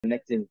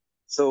connecting.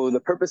 So the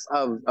purpose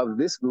of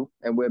this group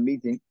and we're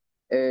meeting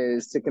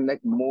is to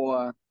connect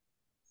the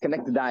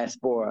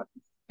diaspora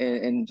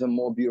in some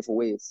more beautiful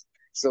ways.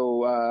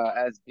 So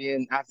as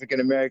being African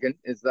American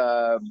is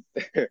I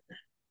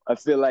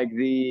feel like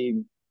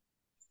the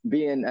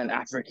being an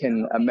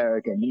African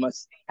American, you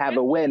must have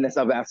awareness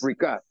of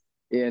Africa,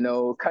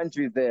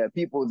 countries there,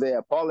 people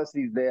there,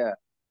 policies there,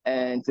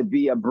 and to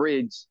be a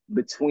bridge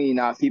between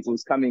our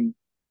peoples coming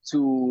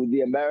to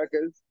the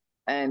Americas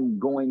and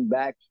going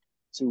back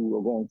to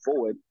or going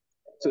forward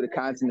to the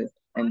continent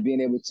and being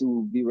able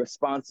to be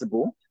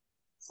responsible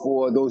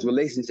for those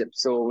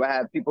relationships. So I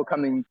have people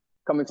coming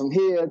from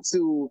here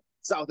to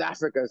South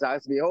Africa. So I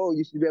have to be, oh,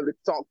 you should be able to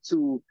talk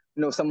to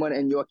someone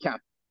in your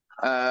camp,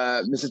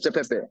 Mr.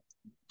 Chepape,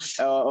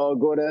 or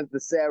go to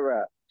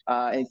Sarah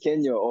in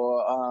Kenya,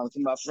 or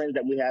some of our friends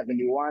that we have in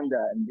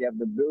Rwanda, and be able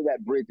to build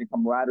that bridge and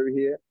camaraderie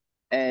here,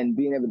 and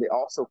being able to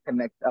also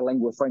connect a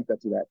lingua franca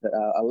to that,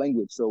 a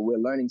language. So we're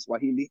learning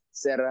Swahili.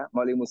 Sarah,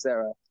 Mwalimu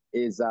Sarah,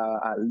 is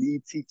our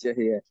lead teacher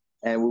here,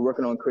 and we're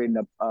working on creating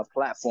a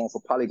platform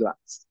for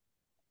polyglots,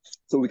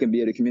 so we can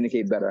be able to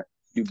communicate better,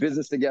 do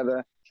business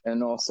together,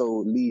 and also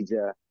lead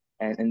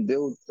and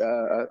build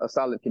a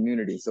solid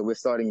community. So we're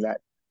starting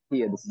that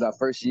here. This is our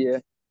first year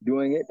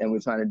doing it, and we're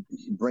trying to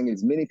bring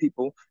as many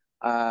people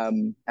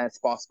as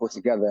possible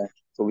together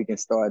so we can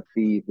start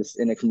this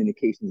inner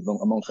communications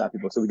amongst our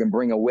people, so we can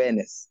bring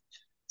awareness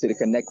to the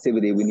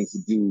connectivity we need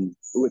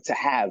to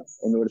have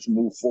in order to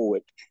move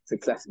forward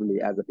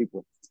successfully as a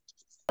people.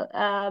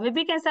 Maybe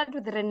we can start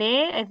with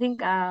Rene. I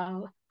think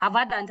I've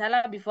had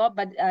Dantala before,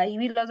 but he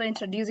will also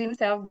introduce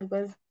himself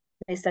because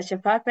Mr.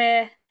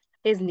 Chepape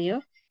is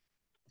new.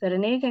 So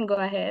Rene, you can go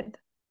ahead.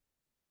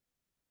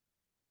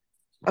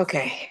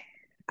 Okay.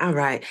 All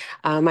right.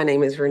 My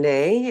name is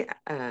Renee.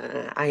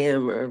 I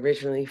am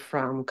originally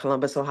from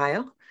Columbus,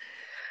 Ohio.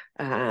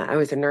 I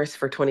was a nurse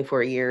for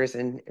 24 years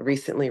and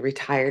recently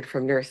retired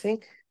from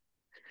nursing,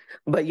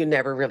 but you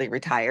never really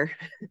retire.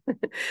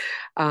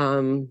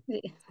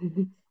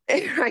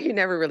 You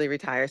never really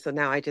retire. So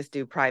now I just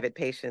do private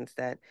patients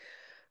that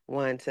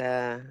want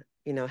to,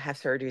 have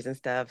surgeries and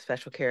stuff,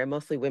 special care,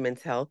 mostly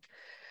women's health.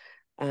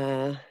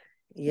 And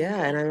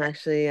I'm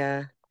actually,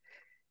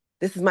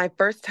 this is my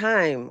first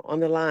time on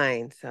the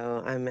line,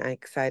 so I'm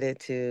excited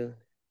to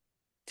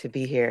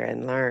be here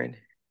and learn.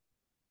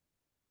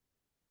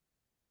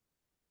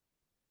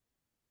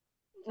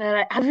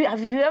 Have you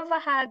ever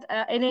had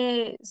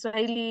any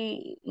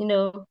Swahili,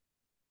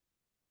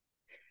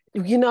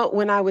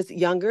 when I was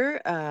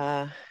younger,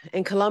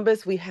 in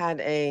Columbus, we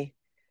had a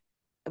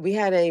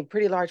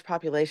pretty large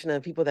population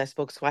of people that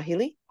spoke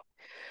Swahili.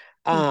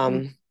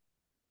 And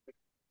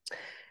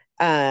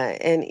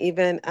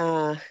even,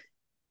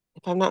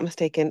 if I'm not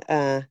mistaken,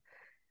 I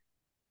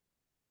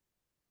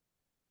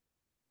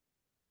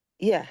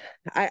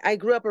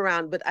grew up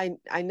around, but I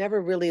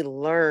never really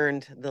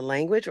learned the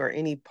language or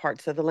any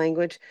parts of the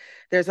language.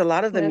 There's a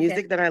lot of the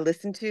music that I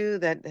listen to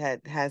that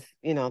has,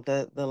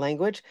 the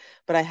language,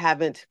 but I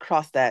haven't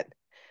crossed that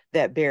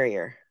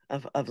barrier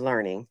of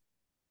learning.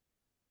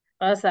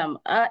 Awesome.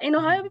 How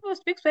people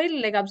speak Swahili?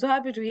 Like, I'm so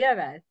happy to hear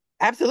that.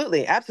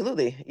 Absolutely.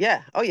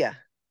 Yeah. Oh yeah.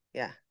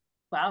 Yeah.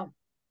 Wow.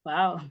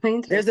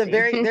 There's a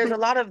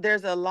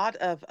lot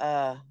of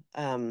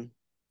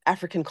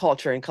African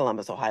culture in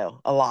Columbus, Ohio.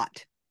 A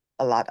lot.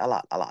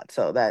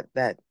 So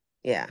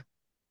yeah.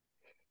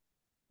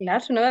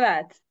 Glad to know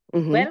that.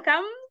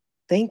 Welcome.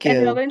 Thank you.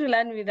 And you're going to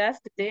learn with us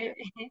today.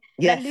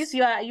 Yes. At least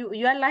you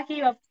are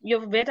lucky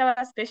you've met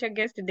our special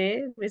guest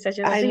today. Mr.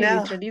 Chepape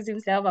will introduce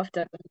himself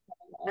after.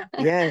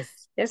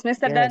 Yes. Yes,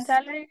 Mr.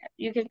 Dantale,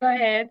 you can go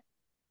ahead.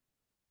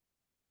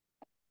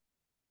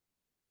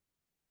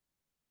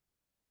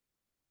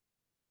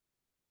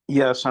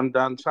 Yes, I'm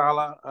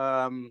Dantala.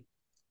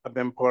 I've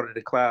been part of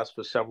the class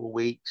for several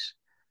weeks.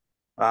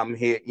 I'm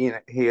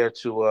here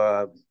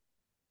to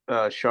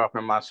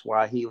sharpen my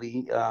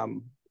Swahili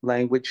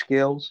language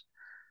skills.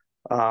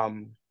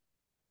 And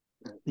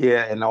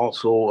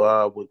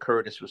also what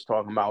Curtis was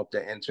talking about,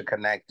 the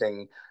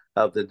interconnecting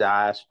of the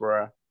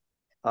diaspora.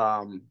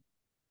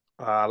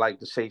 I like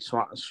to say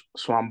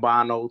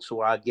Swambano to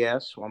our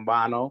guests,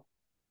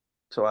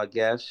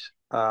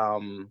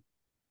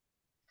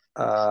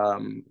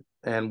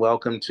 and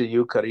welcome to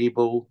you,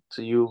 Karibu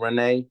to you,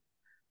 Renee.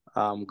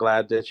 I'm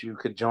glad that you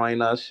could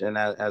join us, and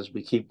as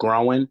we keep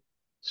growing.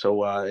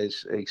 So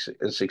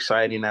it's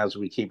exciting as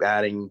we keep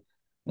adding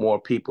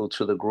more people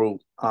to the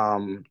group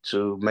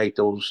to make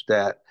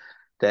that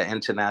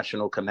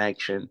international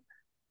connection.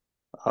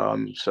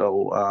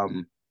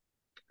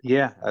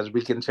 As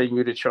we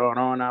continue to chart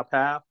on our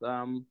path,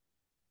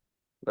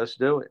 let's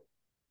do it.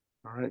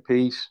 All right,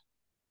 peace.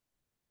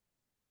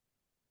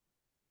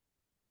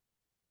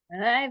 All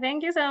right,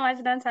 thank you so much,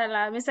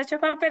 Dantala. Mr.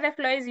 Chepape, the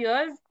floor is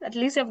yours. At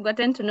least you've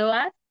gotten to know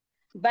us.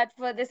 But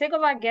for the sake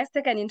of our guest,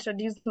 I can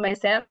introduce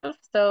myself.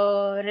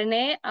 So,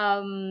 Renee,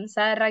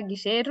 Sarah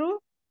Gisheru,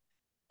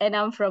 and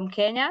I'm from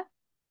Kenya.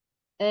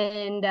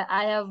 And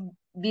I have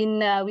been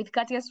with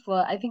Katias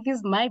for, I think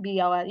this might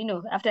be our,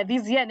 after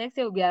this year, next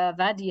year will be our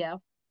third year.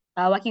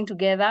 working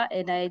together,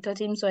 and I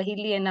taught him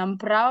Swahili, and I'm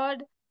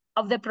proud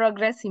of the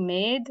progress he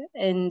made.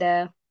 And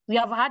we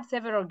have had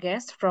several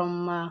guests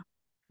from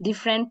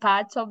different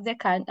parts of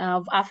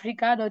of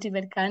Africa, not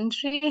even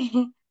country.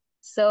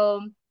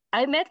 So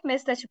I met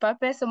Mr.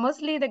 Chepape. So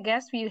mostly the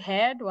guests we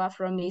had were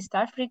from East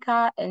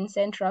Africa and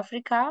Central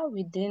Africa.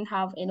 We didn't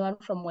have anyone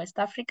from West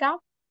Africa.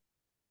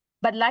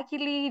 But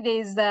luckily,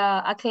 there's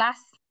a class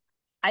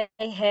I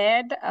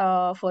had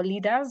for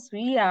leaders.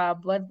 We are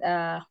both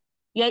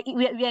we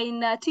are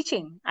in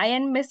teaching. I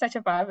am Mr.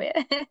 Chepape.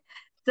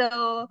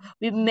 So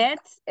we met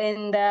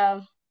and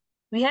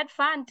we had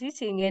fun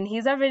teaching, and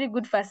he's a very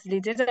good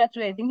facilitator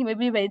too. I think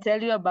maybe he might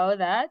tell you about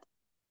that.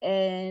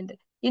 And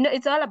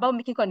it's all about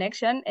making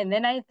connection. And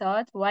then I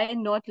thought, why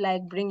not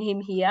like bring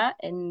him here,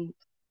 and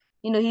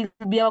he'll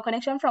be our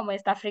connection from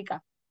West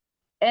Africa.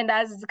 And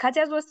as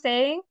Katya was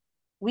saying,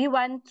 we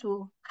want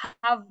to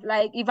have,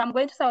 like, if I'm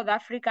going to South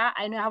Africa,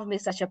 I know I have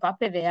Mr.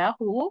 Chepape there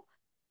who,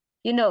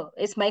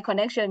 it's my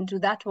connection to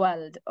that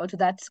world or to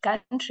that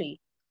country.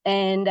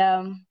 And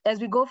as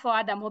we go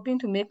forward, I'm hoping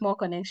to make more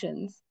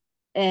connections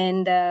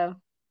and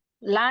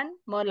learn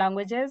more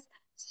languages.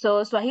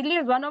 So Swahili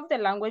is one of the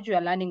languages we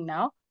are learning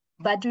now,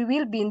 but we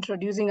will be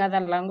introducing other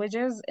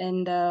languages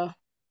and,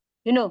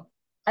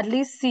 at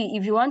least see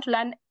if you want to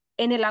learn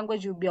any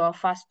language, will be our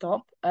first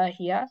stop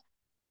here.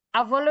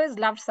 I've always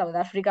loved South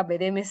Africa, by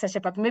the way, Mr.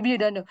 Chepape. Maybe you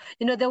don't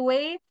know. The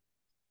way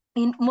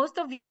in most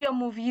of your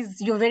movies,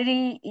 you're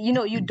very,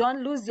 you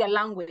don't lose your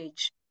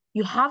language.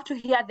 You have to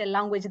hear the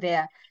language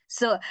there.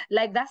 So,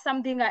 like, that's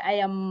something I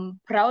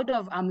am proud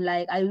of. I'm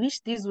like, I wish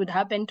this would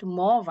happen to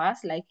more of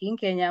us, like in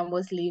Kenya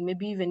mostly.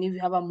 Maybe even if you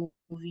have a movie,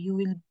 you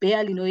will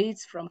barely know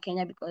it's from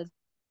Kenya, because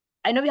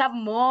I know we have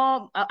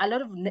a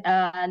lot of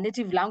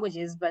native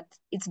languages, but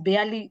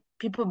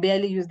people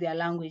barely use their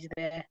language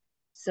there.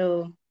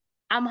 So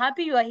I'm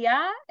happy you are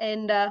here,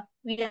 and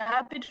we are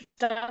happy to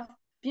talk,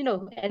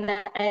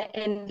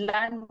 and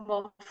learn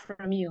more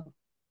from you.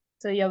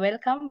 So you're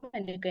welcome,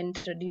 and you can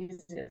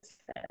introduce yourself.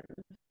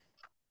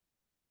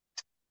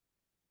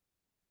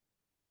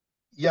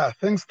 Yeah,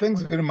 thanks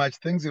very much.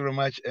 Thanks very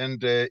much,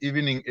 and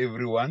evening,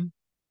 everyone.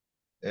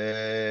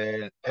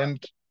 And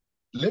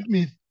let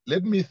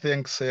me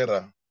thank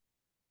Sarah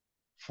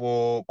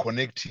for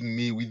connecting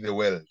me with the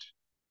world,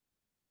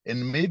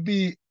 and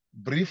maybe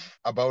brief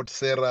about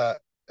Sarah,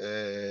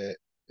 the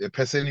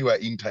person you are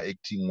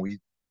interacting with.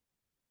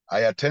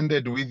 I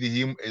attended with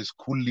him a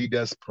school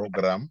leaders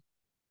program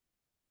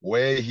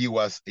where he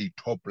was a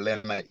top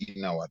learner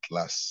in our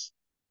class,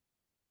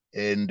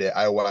 and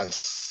I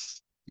was,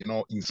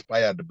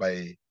 inspired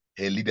by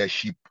her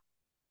leadership.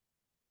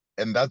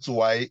 And that's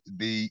why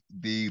they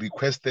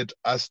requested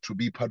us to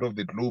be part of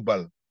the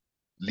Global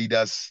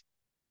Leaders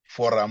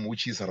Forum,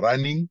 which is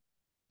running.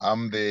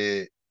 I'm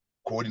the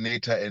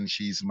coordinator and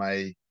she's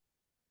my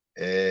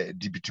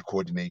deputy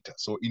coordinator.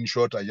 So in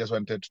short, I just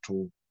wanted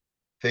to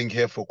thank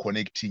her for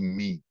connecting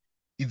me.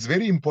 It's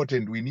very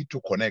important. We need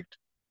to connect.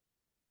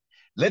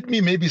 Let me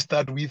maybe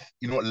start with,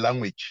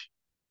 language.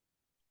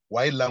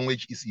 Why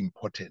language is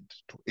important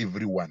to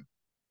everyone.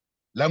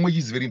 Language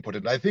is very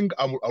important. I think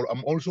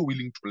I'm also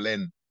willing to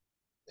learn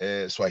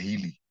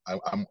Swahili.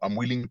 I'm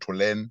willing to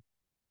learn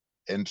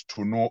and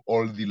to know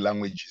all the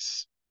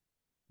languages.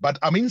 But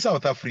I'm in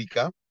South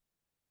Africa.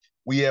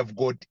 We have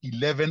got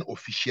 11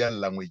 official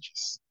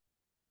languages.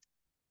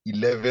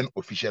 11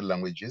 official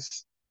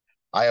languages.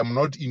 I am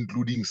not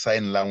including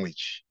sign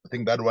language. I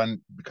think that one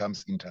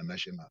becomes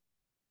international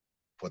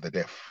for the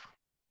deaf.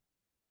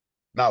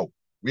 Now,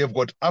 we have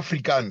got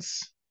Afrikaans,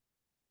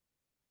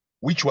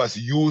 which was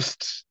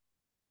used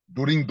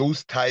during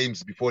those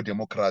times before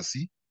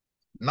democracy.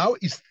 Now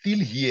it's still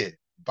here,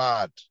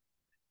 but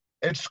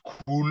at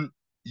school,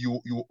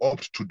 you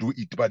opt to do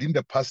it. But in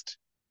the past,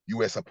 you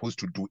were supposed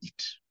to do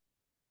it.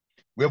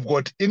 We have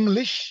got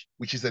English,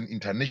 which is an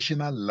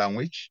international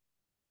language.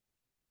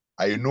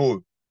 I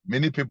know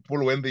many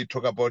people, when they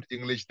talk about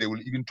English, they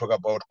will even talk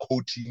about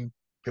quoting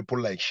people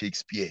like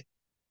Shakespeare.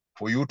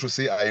 For you to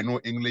say, I know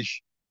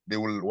English, they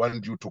will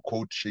want you to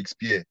quote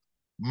Shakespeare.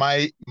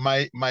 My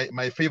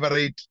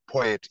favorite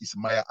poet is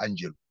Maya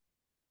Angelou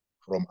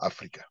from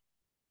Africa.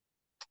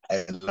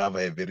 I love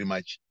her very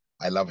much.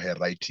 I love her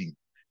writing.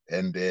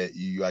 And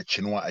you are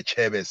Chinua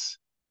Achebe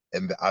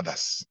and the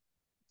others.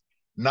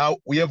 Now,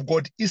 we have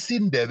got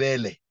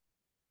isiNdebele.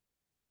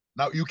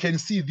 Now, you can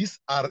see these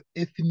are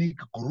ethnic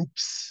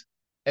groups,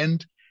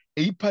 and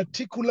a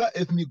particular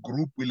ethnic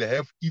group will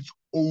have its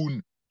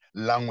own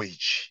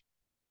language.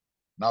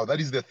 Now,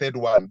 that is the third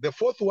one. The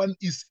fourth one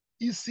is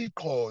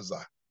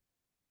isiXhosa.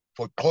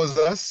 For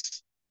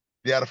Xhosas,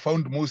 they are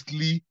found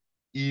mostly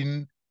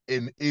in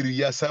an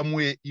area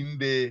somewhere in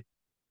the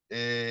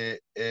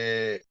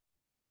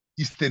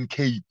Eastern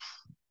Cape.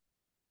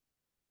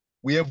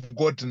 We have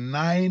got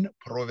 9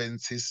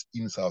 provinces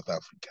in South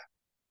Africa.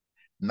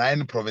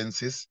 9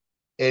 provinces,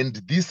 and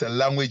these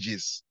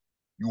languages,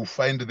 you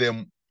find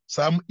them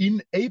some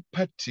in a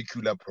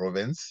particular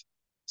province,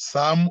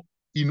 some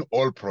in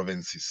all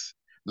provinces.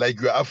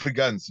 Like your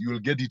Afrikaans, you will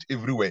get it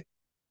everywhere.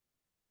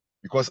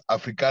 because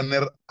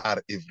Afrikaner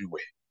are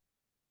everywhere.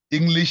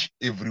 English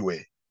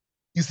everywhere.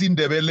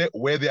 isiNdebele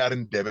where they are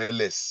in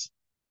Ndebeles,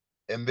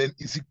 and then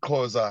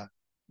isiXhosa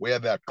where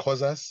there are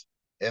Xhosas,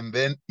 and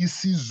then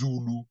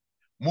isiZulu.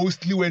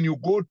 Mostly when you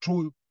go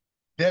to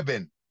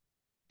Durban,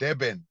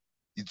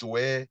 it's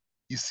where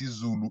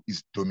isiZulu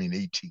is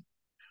dominating.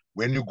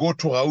 When you go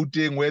to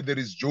Gauteng, where there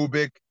is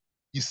Joburg,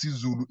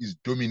 isiZulu is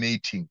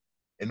dominating,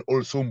 and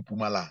also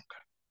Mpumalanga.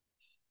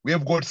 We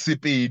have got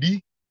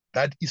Sepedi,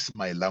 that is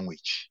my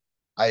language.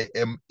 I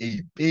am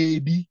a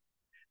Pedi,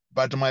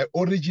 but my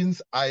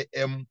origins, I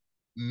am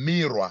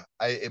Merwa.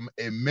 I am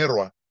a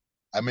Merwa.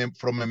 I'm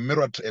from a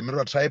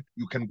Merwa tribe.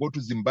 You can go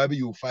to Zimbabwe,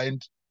 you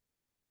find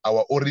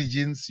our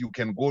origins. You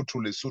can go to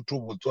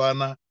Lesotho,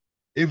 Botswana.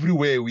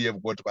 Everywhere we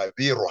have got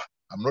Bavirwa.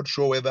 I'm not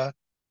sure whether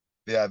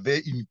they are there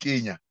in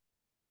Kenya.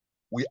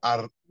 We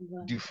are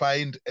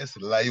defined as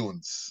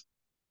lions.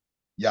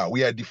 Yeah,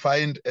 we are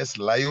defined as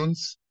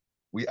lions.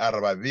 We are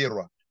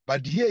Bavirwa.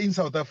 But here in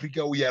South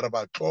Africa, we are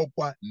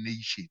Batlokwa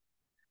nation.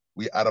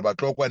 We are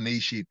Batlokwa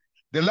nation.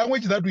 The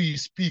language that we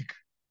speak,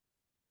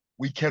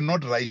 we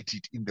cannot write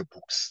it in the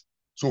books.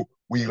 So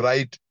we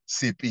write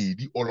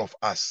Sepedi, all of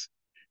us.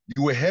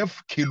 You will have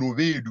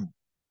Kelovedu.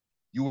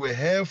 You will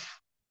have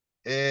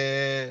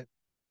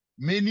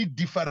many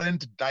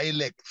different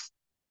dialects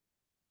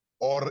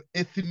or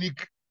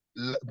ethnic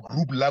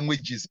group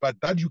languages, but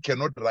that you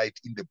cannot write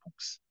in the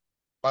books.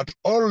 But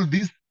all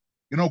these,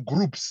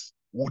 groups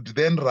would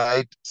then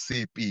write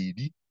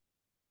Sepedi.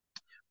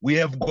 We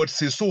have got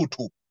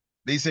Sesotho.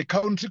 There's a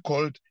country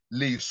called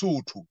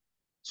Lesotho.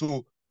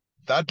 So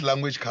that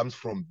language comes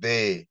from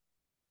there.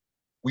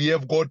 We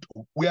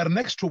are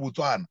next to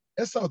Botswana.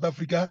 As South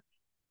Africa,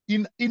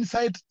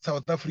 inside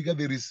South Africa,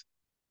 there is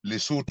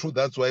Lesotho.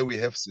 That's why we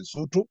have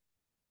Sesotho.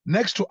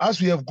 Next to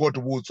us, we have got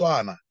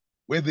Botswana,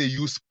 where they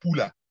use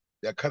Pula.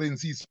 Their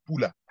currency is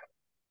Pula.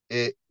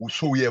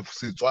 So we have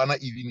Setswana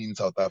even in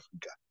South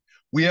Africa.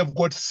 We have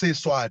got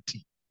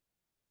Seswati.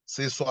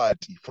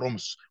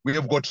 We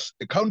have got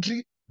a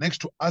country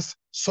next to us,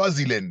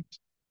 Swaziland.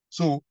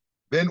 So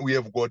then we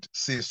have got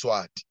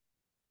Seswati.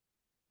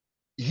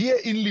 Here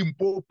in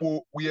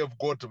Limpopo, we have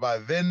got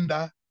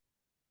Vavenda,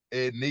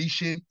 a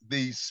nation.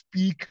 They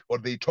speak or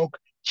they talk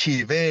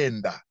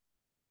Chivenda.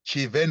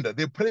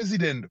 The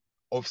president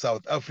of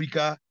South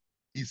Africa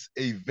is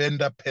a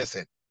Venda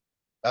person.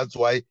 That's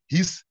why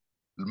his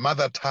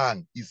mother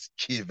tongue is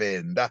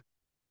Chivenda.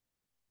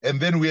 And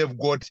then we have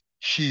got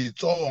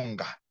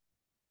Xitsonga.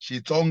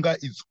 Xitsonga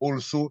is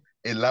also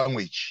a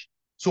language.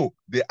 So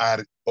they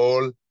are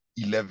all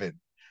 11.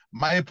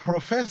 My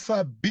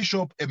professor,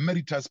 Bishop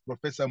Emeritus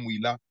Professor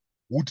Mwila,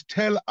 would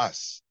tell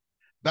us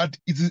that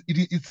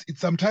it's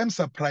sometimes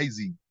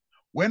surprising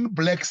when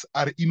blacks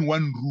are in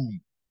one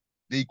room,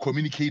 they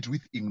communicate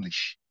with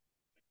English.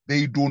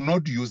 They do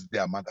not use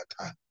their mother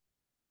tongue.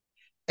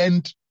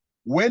 And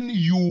when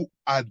you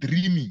are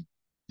dreaming,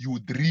 you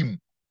dream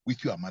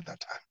with your mother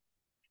tongue.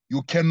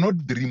 You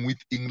cannot dream with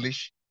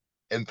English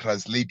and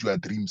translate your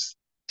dreams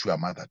to your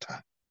mother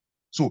tongue.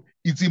 So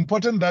it's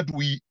important that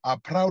we are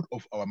proud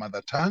of our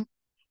mother tongue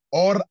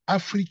or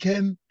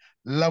African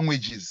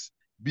languages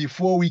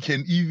before we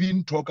can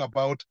even talk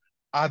about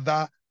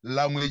other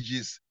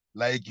languages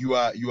like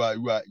there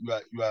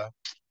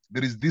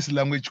is this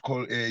language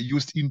called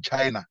used in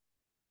China,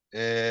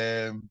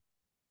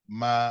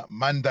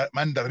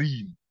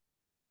 Mandarin.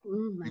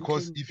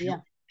 Because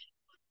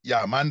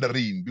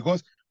Mandarin,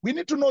 because we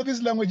need to know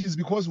these languages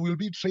because we'll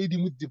be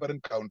trading with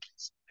different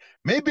countries.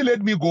 Maybe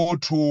let me go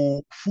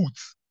to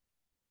foods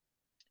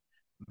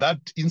that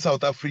in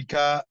South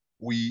Africa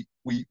we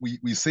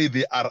say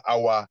they are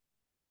our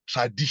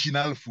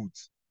traditional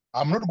foods.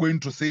 I'm not going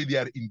to say they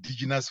are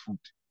indigenous food.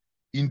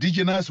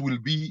 Indigenous will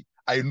be,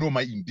 I know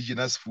my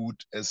indigenous food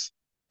as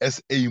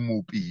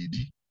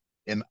Amopedi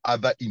and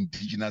other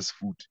indigenous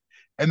food.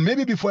 And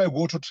maybe before I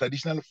go to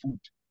traditional food,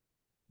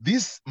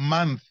 this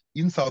month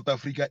in South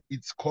Africa,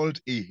 it's called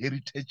a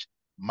Heritage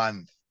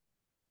Month.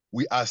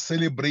 We are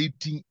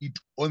celebrating it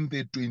on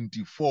the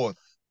 24th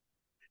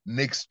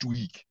next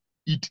week.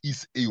 It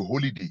is a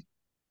holiday.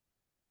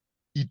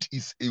 It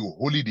is a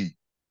holiday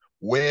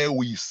where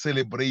we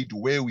celebrate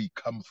where we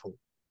come from,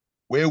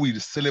 where we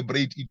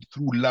celebrate it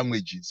through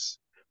languages,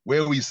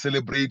 where we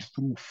celebrate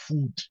through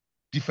food,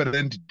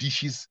 different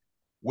dishes,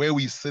 where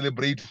we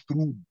celebrate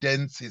through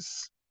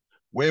dances,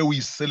 where we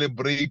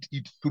celebrate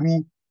it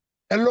through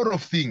a lot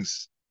of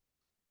things,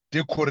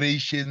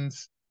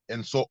 decorations,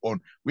 and so on.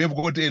 We have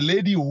got a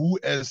lady who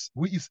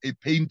is a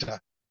painter,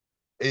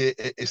 a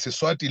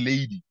Seswati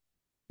lady.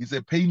 He's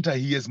a painter.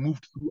 He has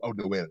moved throughout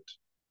the world.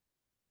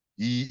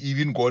 He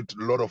even got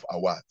a lot of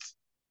awards.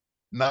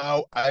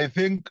 Now, I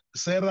think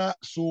Sarah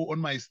saw on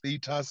my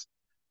status,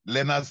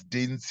 learners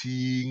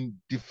dancing,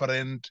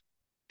 different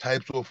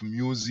types of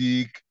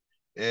music,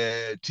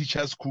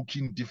 teachers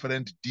cooking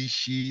different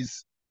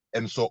dishes,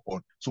 and so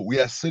on. So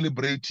we are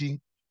celebrating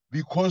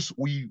because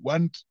we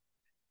want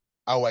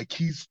our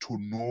kids to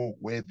know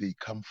where they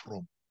come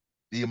from.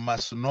 They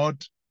must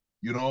not,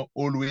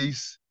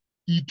 always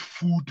eat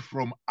food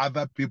from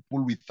other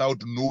people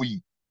without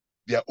knowing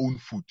their own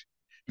food.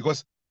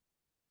 Because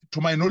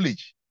to my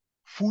knowledge,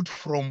 food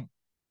from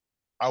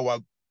our,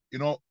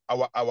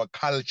 our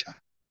culture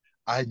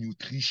are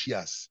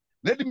nutritious.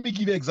 Let me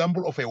give you an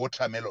example of a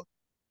watermelon.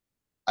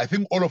 I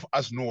think all of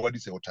us know what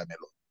is a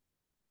watermelon.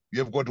 You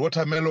have got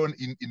watermelon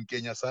in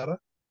Kenya, Sarah?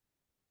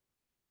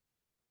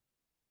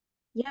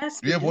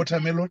 Yes, Do you have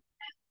watermelon?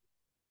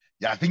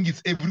 Yeah, I think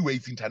it's everywhere.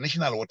 It's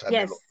international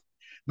watermelon. Yes.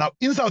 Now,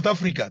 in South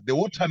Africa, the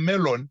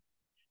watermelon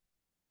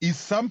is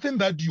something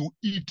that you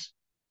eat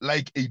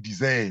like a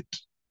dessert.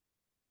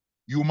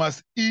 You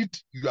must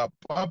eat your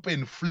pap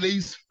and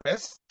vleis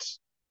first.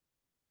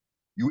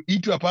 You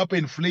eat your pap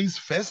and vleis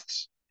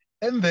first,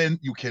 and then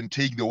you can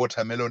take the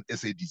watermelon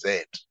as a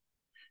dessert.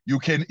 You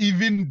can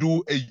even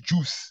do a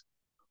juice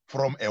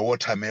from a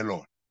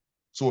watermelon.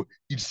 So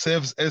it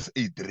serves as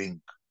a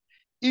drink.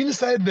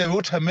 Inside the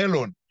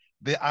watermelon,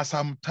 there are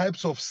some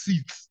types of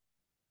seeds.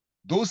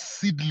 Those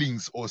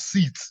seedlings or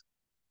seeds,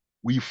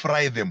 we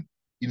fry them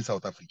in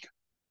South Africa.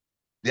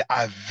 They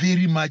are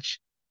very much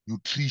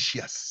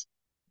nutritious.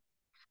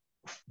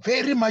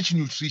 Very much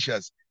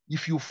nutritious.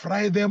 If you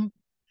fry them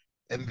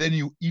and then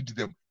you eat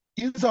them.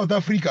 In South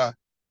Africa,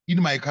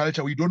 in my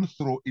culture, we don't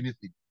throw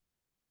anything.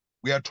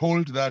 We are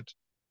told that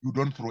you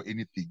don't throw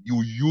anything.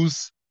 You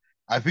use,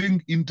 I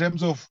think in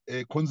terms of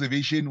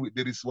conservation,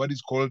 there is what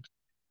is called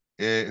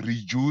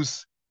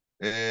reduce,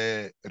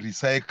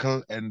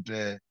 recycle,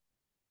 and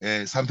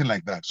something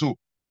like that. So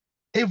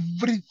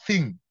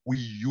everything we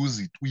use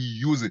it.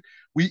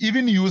 We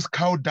even use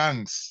cow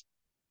dungs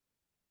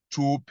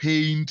to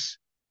paint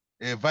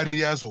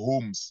various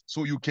homes.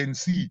 So you can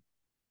see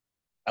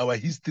our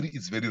history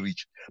is very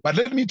rich. But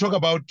let me talk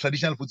about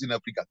traditional foods in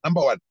Africa.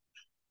 Number one,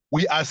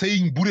 we are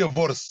saying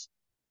boerewors.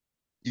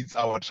 It's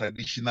our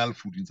traditional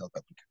food in South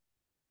Africa.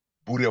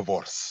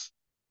 Boerewors.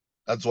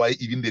 That's why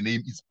even the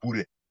name is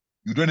boere.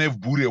 You don't have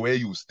boere where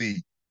you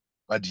stay.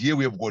 But here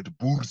we have got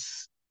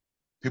boers,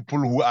 people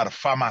who are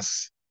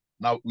farmers.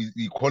 Now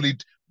we call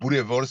it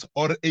boerewors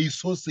or a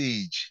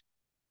sausage.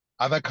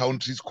 Other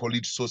countries call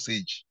it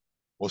sausage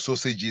or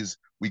sausages.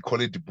 We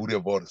call it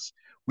boerewors.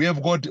 We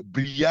have got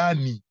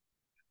biryani.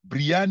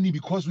 Biryani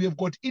because we have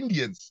got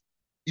Indians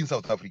in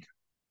South Africa.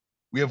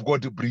 We have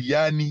got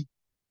biryani.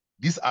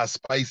 These are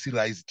spicy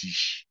rice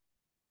dish.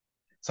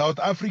 South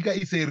Africa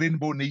is a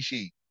rainbow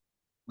nation.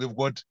 We've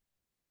got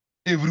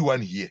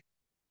everyone here.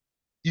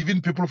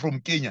 Even people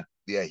from Kenya,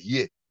 they are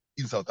here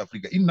in South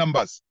Africa in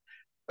numbers.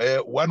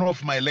 One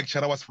of my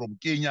lecturers was from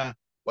Kenya,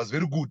 was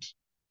very good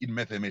in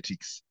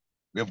mathematics.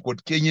 We have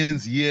got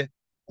Kenyans here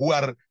who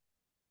are,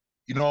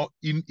 in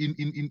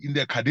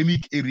the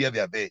academic area, they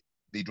are there.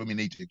 They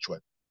dominate actually.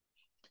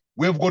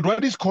 We have got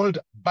what is called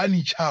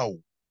bani chow.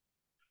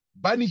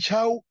 Bani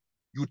chow,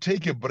 you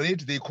take a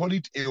bread, they call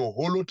it a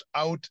hollowed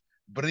out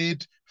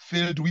bread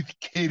filled with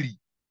curry.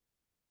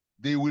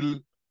 They will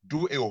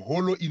do a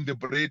hollow in the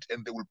bread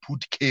and they will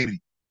put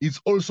curry. It's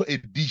also a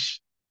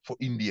dish for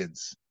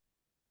Indians.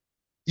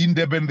 In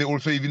Durban, they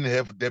also even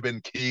have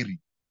Durban curry.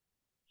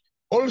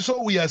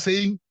 Also, we are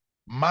saying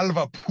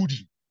malva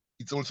pudding.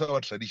 It's also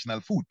our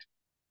traditional food.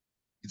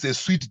 It's a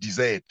sweet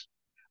dessert.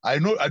 I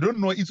don't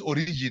know its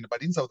origin,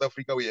 but in South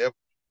Africa, we have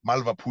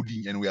malva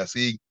pudding and we are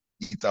saying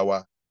it's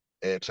our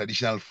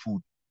traditional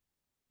food.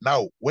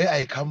 Now, where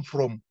I come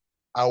from,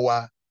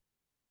 our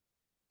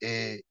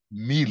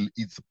meal,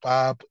 it's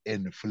pap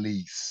and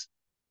vleis.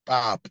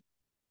 Pap,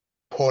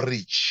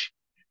 porridge,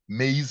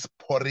 maize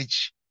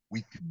porridge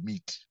with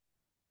meat.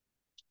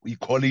 We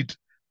call it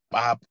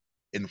pap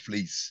and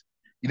vleis.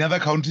 In other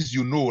countries,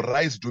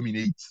 rice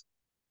dominates.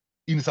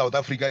 In South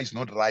Africa, it's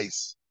not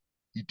rice.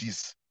 It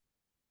is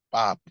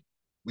pap,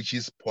 which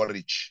is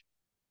porridge.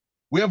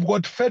 We have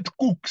got fat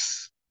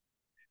cooks.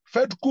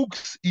 Fat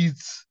cooks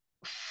is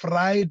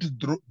fried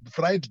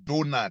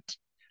donut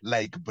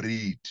like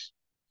bread.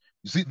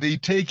 You see, they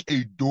take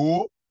a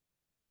dough,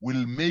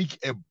 will make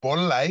a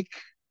ball-like,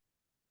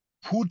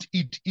 put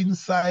it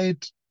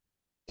inside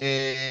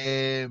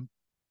oil,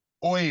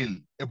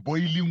 a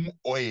boiling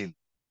oil,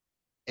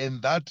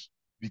 and that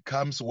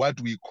becomes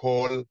what we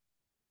call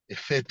a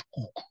fat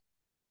cook.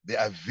 They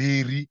are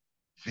very,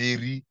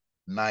 very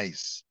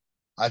nice.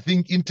 I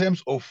think in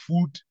terms of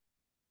food,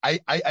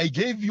 I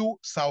gave you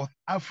South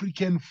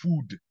African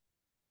food.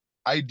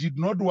 I did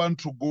not want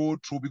to go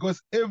to,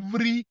 because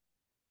every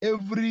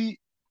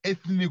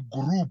ethnic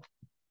group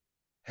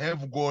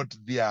have got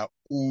their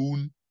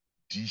own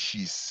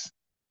dishes,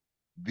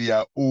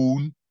 their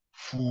own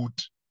food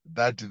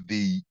that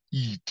they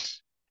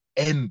eat.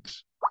 And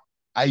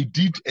I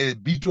did a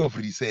bit of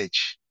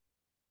research.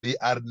 They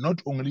are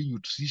not only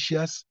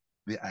nutritious,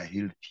 they are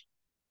healthy.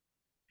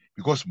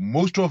 Because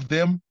most of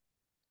them,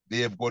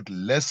 they have got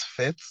less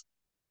fats.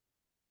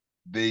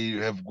 They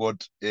have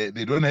got, they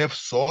don't have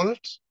salt,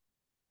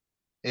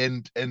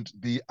 and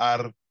they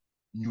are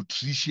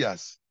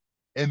nutritious.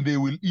 And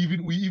we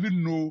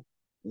even know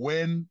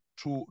when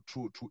to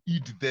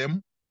eat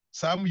them.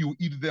 Some you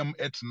eat them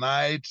at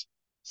night,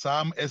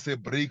 some as a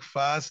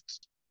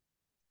breakfast,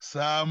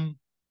 some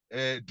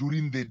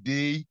during the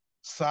day.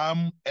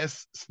 some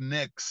as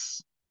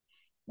snacks.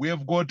 We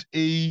have got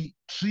a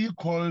tree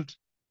called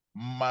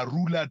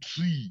marula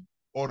tree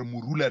or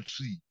murula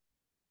tree.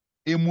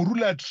 A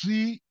murula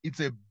tree, it's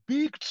a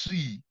big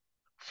tree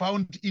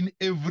found in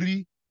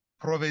every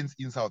province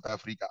in South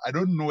Africa. I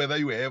don't know whether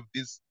you have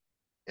this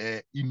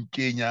in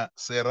Kenya,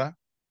 Sarah.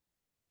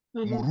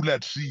 Murula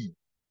tree.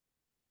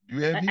 Do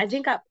you have it? I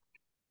think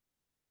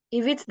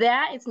if it's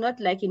there, it's not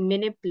like in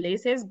many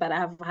places, but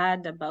I've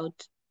heard about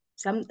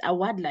a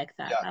word like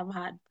that. Yeah. I've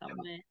heard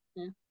somewhere.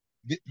 Yeah.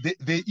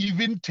 They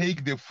even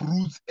take the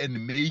fruits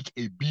and make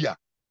a beer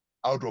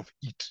out of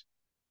it.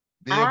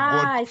 They have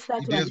got, it's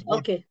that it one. has got,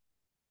 Okay.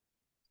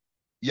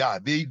 yeah,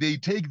 they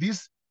take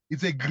this.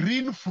 It's a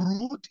green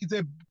fruit. It's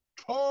a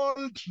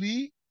tall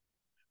tree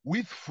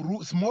with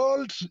fruit,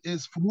 small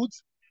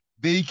fruits.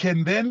 They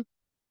can then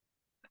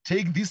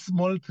take these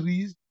small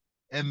trees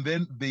and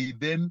then they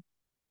then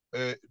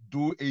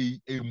do a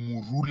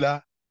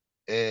murula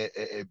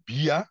a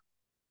beer.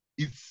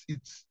 It's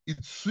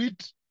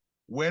sweet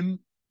when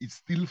it's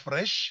still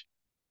fresh,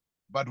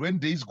 but when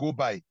days go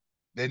by,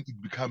 then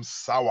it becomes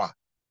sour.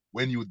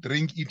 When you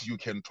drink it, you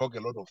can talk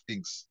a lot of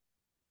things.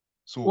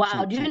 So,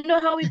 wow, do you know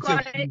how we call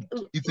it?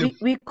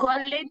 We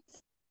call it,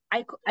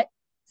 I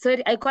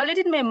call it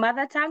in my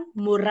mother tongue,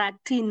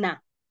 muratina.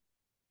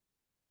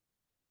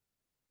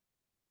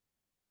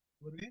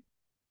 Sorry?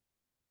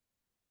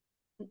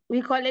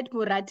 We call it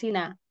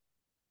muratina.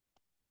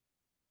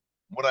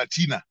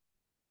 Muratina.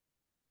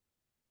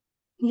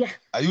 Yeah.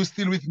 Are you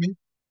still with me?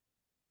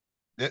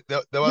 There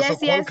was a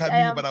call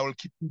coming, but I will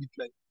keep it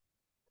like.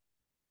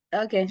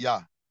 Okay.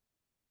 Yeah.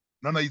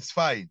 No, it's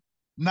fine.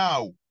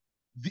 Now,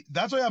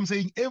 that's why I'm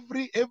saying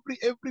every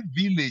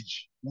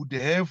village would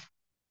have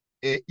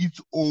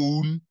its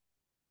own,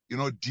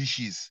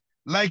 dishes.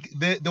 Like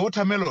the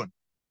watermelon,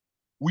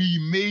 we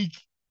make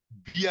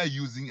beer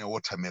using a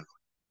watermelon.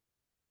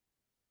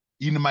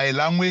 In my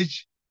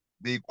language,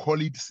 they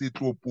call it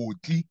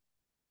setropoti.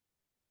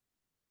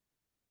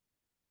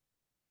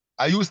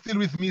 Are you still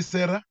with me,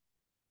 Sarah?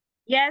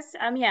 Yes,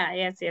 I'm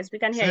here. Yes, we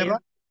can hear you.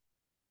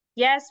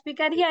 Yes, we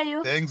can hear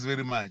you. Thanks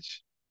very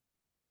much.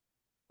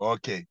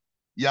 Okay.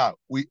 Yeah,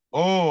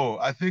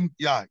 I think,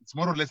 yeah, it's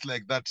more or less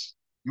like that.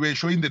 You were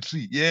showing the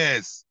tree.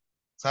 Yes,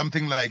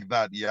 something like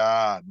that.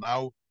 Yeah,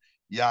 now,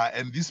 yeah,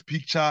 and this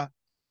picture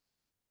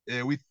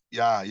with,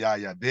 yeah,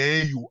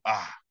 there you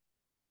are.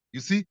 You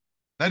see,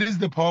 that is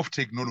the power of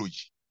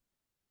technology.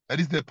 That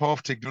is the power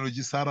of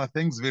technology, Sarah.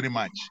 Thanks very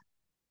much.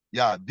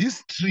 Yeah,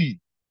 this tree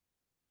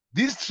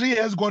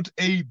has got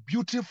a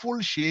beautiful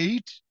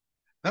shade.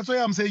 That's why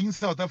I'm saying in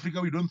South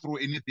Africa, we don't throw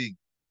anything.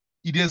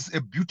 It has a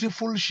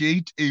beautiful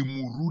shade, a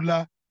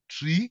murula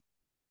tree.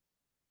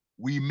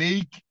 We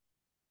make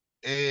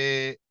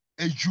a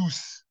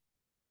juice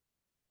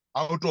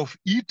out of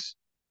it.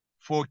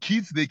 For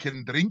kids, they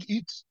can drink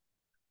it.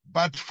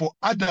 But for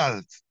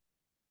adults,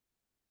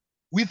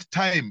 with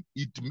time,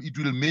 it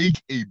will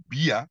make a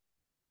beer.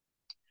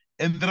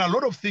 And there are a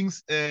lot of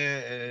things,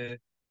 gentlemen,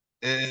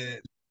 a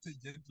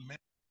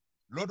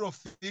lot of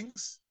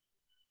things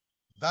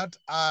that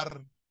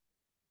are,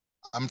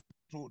 I'm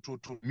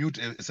to mute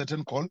a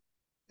certain call,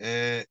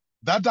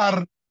 that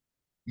are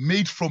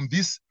made from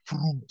this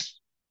fruit,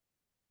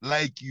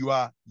 like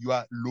your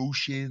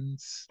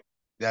lotions,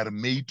 they are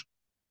made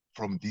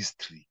from this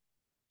tree.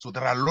 So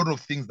there are a lot of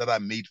things that are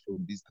made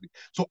from this tree.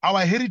 So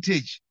our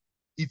heritage,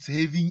 it's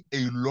having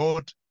a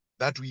lot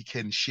that we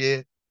can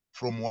share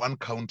from one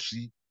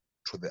country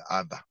to the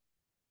other.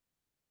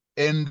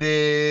 And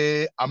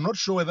I'm not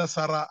sure whether,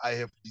 Sarah, I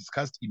have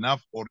discussed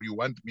enough, or you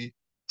want me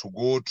to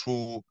go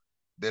to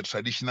the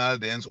traditional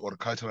dance or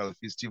cultural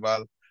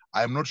festival.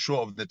 I'm not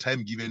sure of the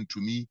time given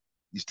to me.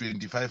 It's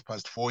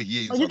 4:25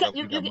 here in South Africa.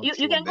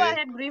 You can go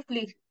ahead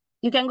briefly.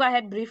 You can go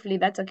ahead briefly.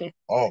 That's okay.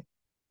 Oh,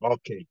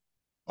 okay.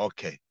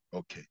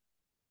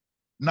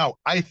 Now,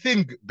 I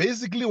think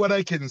basically what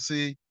I can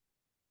say,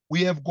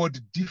 we have got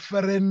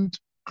different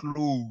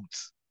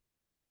clothes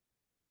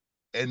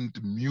and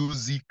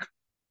music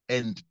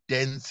and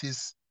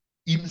dances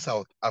in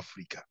South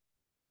Africa.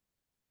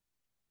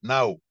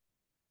 Now,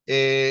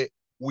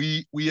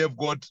 we have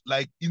got,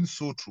 like in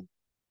Sotho,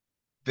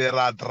 there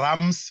are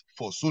drums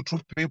for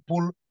Sotho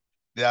people,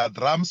 there are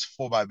drums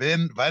for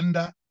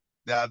Vanda,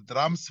 there are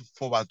drums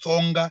for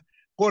Vatsonga.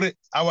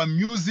 Our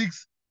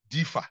musics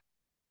differ,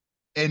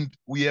 and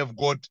we have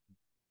got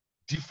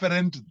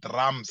different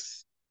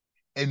drums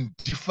and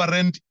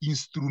different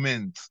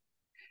instruments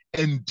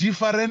and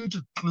different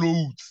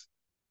clothes,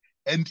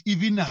 and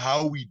even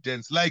how we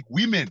dance. Like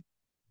women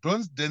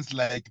don't dance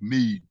like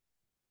men.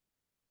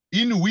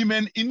 In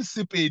women, in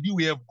Sepedi,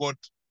 we have got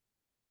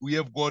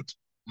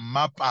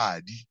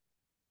Mapadi.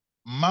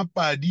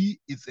 Mapadi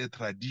is a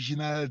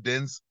traditional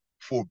dance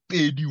for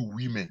Pedi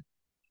women.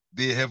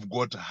 They have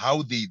got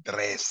how they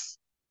dress.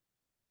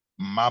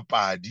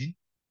 Mapadi,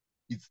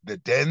 it's the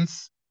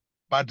dance,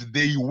 but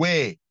they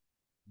wear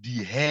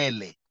the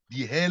hele.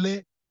 The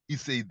hele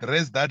is a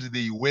dress that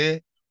they wear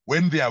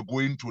when they are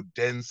going to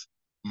dance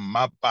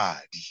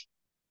Mapadi.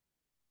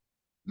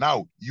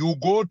 Now, you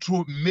go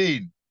to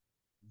men,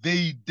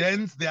 they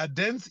dance, their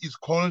dance is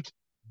called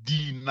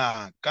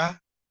dinaka.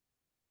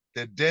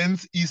 The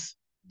dance is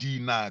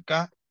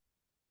dinaka.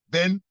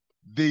 Then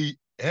they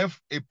have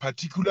a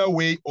particular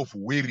way of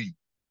wearing.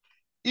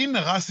 In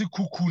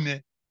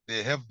Rasikukune,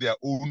 they have their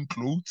own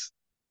clothes.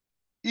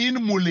 In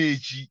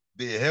Muleji,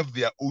 they have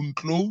their own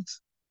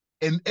clothes.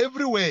 And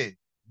everywhere,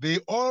 they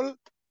all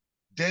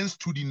dance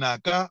to the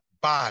Naka,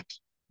 but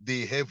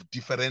they have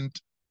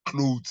different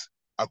clothes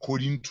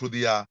according to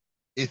their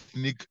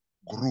ethnic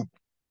group.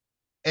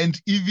 And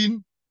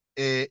even,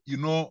 you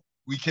know,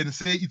 we can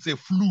say it's a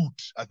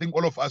flute. I think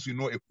all of us, we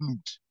know a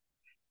flute.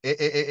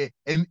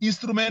 An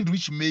instrument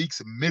which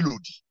makes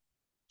melody.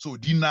 So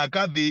the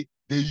Naka, they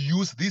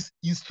use this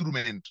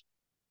instrument.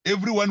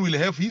 Everyone will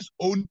have his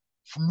own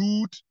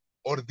flute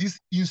or this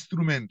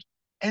instrument,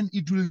 and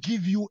it will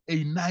give you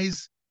a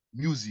nice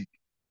music.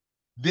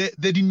 The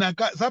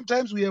Dinaka,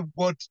 sometimes we have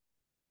got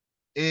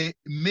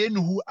men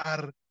who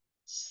are,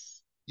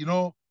 you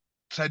know,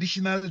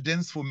 traditional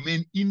dance for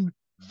men in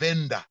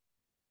Venda.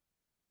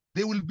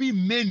 There will be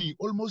many,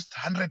 almost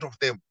 100 of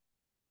them.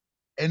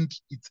 And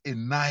it's a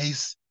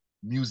nice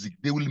music.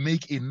 They will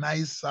make a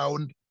nice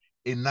sound,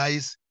 a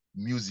nice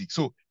music.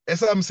 So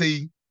as I'm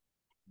saying,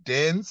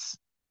 dance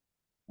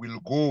will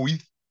go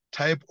with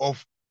type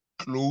of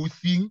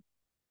clothing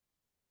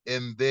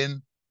and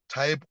then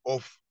type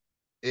of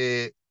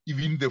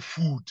even the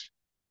food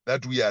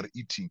that we are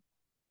eating.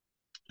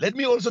 Let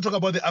me also talk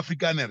about the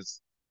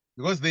Afrikaners,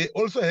 because they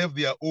also have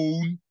their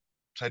own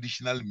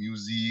traditional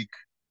music.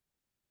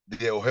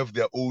 They have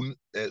their own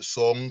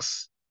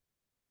songs.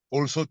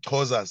 Also,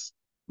 Xhosas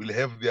will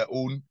have their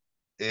own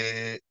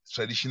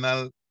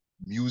traditional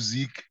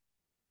music.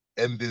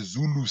 And the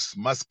Zulus,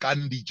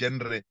 Maskandi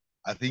genre,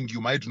 I think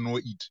you might know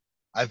it.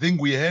 I think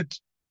we had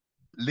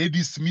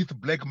Lady Smith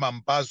Black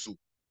Mambazo.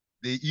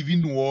 They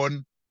even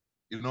won,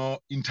 you know,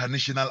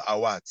 international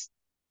awards.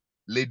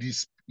 Lady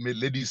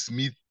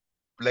Smith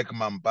Black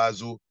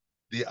Mambazo,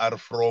 they are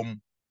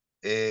from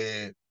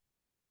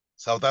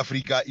South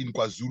Africa in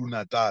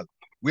KwaZulu-Natal.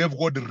 We have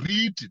got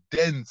reed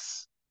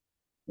dance,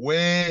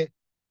 where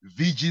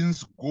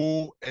virgins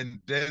go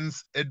and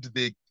dance at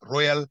the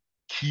royal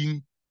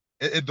king,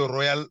 at the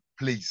royal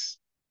place.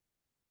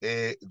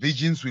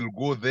 Virgins will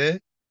go there,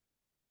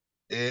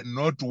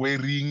 not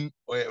wearing,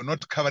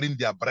 not covering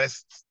their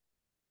breasts,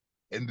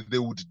 and they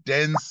would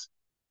dance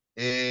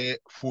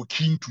for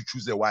king to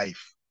choose a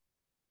wife.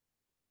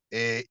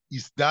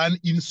 It's done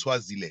in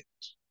Swaziland.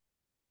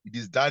 It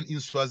is done in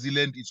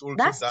Swaziland. It's also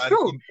That's done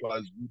true. in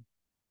KwaZulu.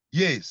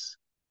 Yes.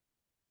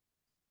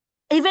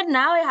 Even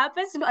now it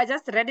happens. I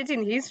just read it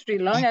in history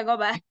long ago,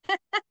 but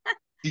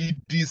it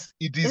is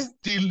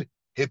still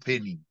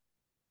happening.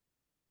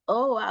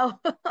 Oh wow.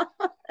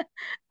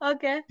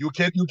 Okay. You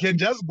can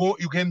just go,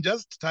 you can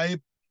just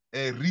type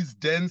reed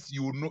dance,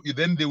 you know,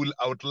 then they will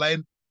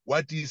outline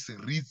what is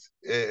reed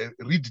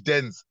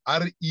dance,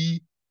 REED,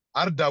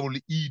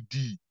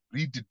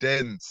 reed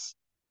dance.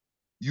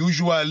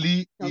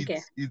 Usually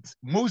Okay. it's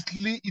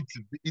mostly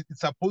it's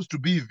supposed to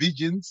be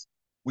virgins.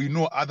 We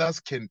know others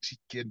can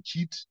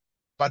cheat,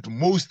 but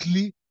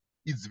mostly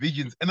it's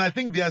virgins. And I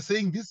think they are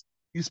saying this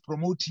is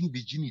promoting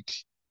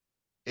virginity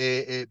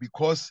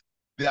because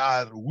there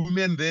are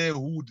women there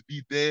who would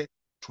be there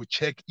to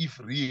check if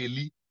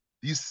really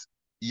these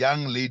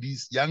young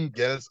ladies, young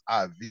girls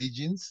are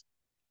virgins,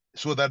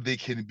 so that they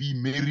can be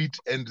married,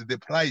 and the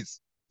price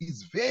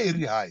is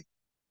very high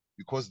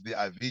because they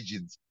are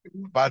virgins.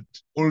 But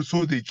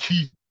also the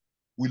king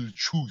will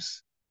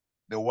choose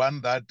the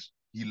one that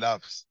he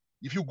loves.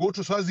 If you go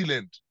to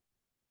Swaziland,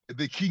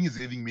 the king is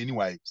having many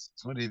wives.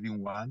 It's not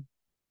having one.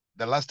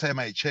 The last time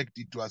I checked,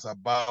 it was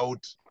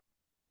about,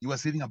 he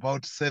was having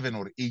about 7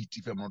 or 8,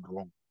 if I'm not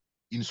wrong,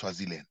 in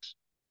Swaziland.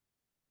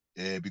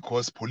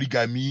 Because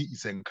polygamy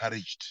is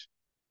encouraged.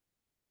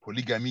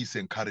 Polygamy is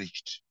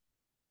encouraged.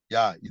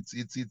 Yeah,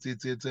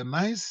 it's a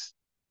nice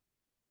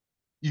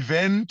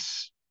event,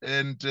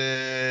 and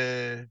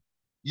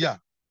yeah,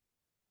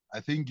 I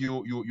think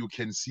you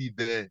can see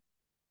there.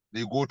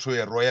 They go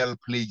to a royal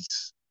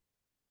place,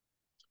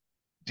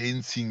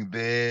 dancing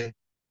there.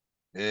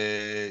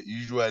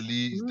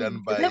 Usually it's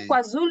done by Is it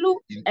KwaZulu,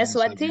 in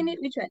Eswatini,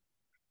 which one?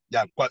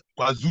 Yeah,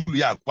 KwaZulu,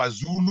 yeah,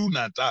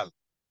 KwaZulu-Natal.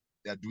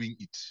 They are doing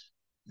it.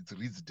 It's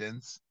reed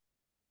dance,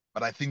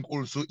 but I think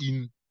also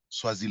in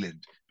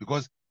Swaziland,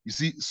 because you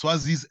see,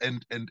 Swazis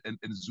and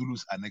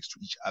Zulus are next to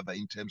each other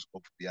in terms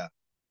of their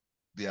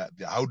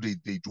how they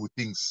do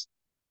things.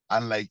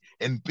 Unlike,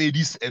 and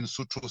Pedis and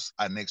Sotos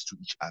are next to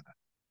each other,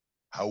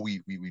 how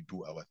we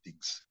do our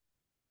things.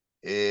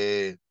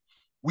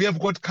 We have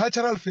got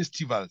cultural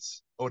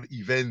festivals or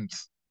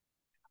events.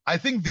 I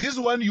think this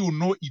one, you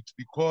know it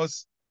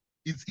because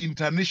it's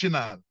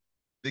international.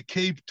 The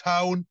Cape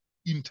Town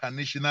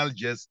International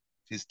Jazz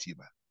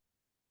Festival.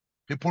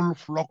 People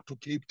flock to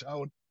Cape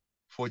Town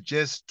for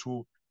jazz,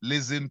 to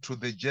listen to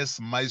the jazz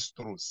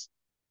maestros.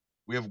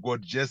 We have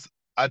got jazz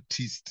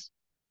artists.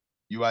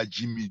 You are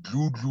Jimmy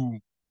Dludlu,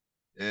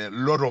 a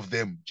lot of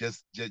them,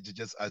 jazz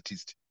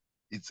artists.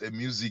 It's a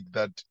music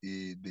that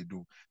they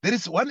do. There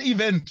is one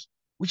event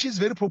which is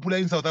very popular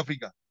in South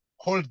Africa,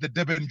 called the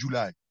Durban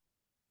July,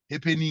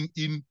 happening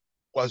in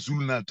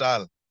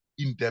KwaZulu-Natal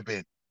in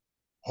Durban.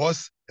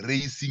 Horse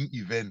racing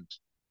event.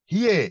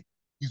 Here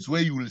is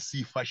where you will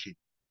see fashion.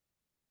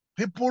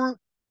 People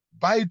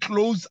buy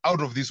clothes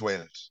out of this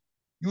world.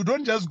 You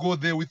don't just go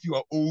there with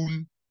your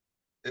own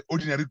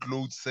ordinary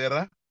clothes,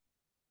 Sarah.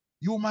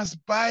 You must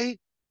buy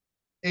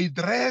a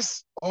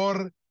dress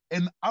or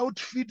an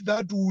outfit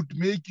that would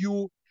make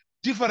you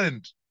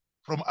different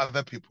from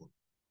other people.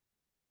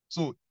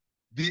 So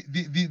the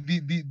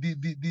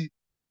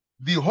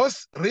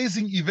horse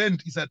racing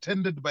event is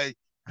attended by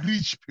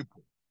rich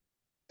people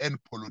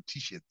and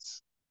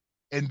politicians,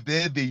 and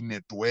there they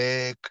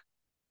network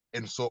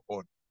and so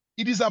on.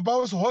 It is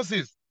about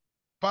horses,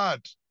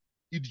 but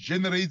it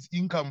generates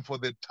income for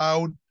the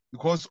town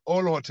because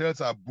all hotels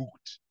are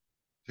booked.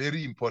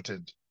 Very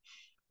important.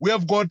 We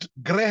have got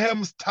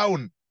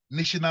Grahamstown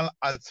National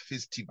Arts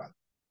Festival,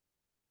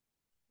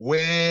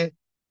 where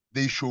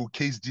they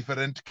showcase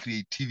different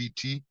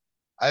creativity.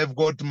 I've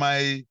got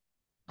my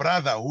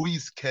brother who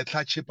is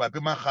Ketla Chepape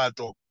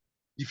Mahato.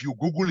 If you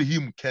Google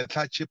him,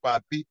 Ketla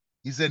Chepape,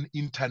 he's an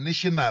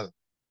international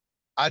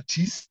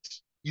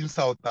artist in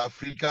South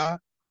Africa.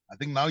 I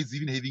think now he's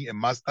even having a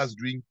master's,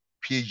 doing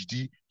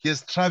PhD. He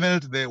has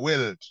traveled the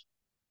world,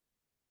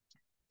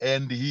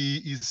 and he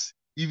is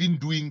even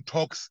doing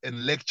talks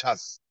and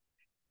lectures.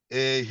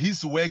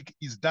 His work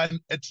is done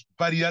at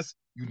various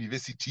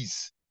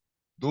universities.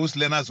 Those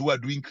learners who are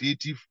doing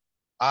creative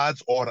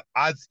arts or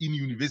arts in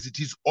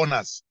universities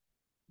honors,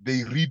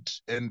 they read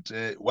and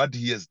what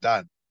he has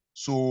done.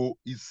 So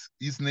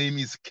his name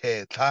is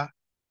Ketla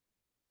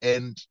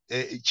and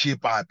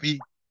Chepape.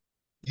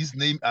 His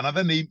name,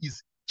 another name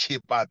is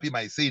Chepape,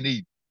 my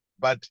surname,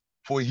 but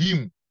for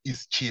him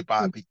is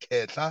Chepape,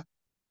 Ketla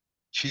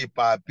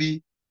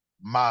Chepape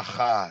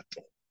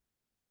Mahato.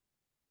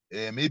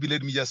 Maybe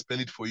let me just spell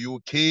it for you.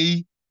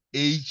 Khehla,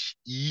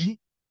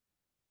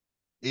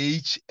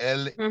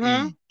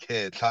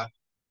 Ketla.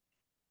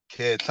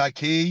 Ketla,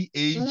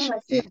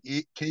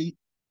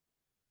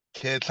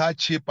 Ketla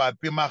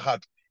Chepape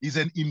Mahato is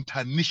an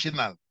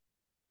international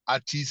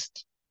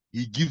artist.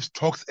 He gives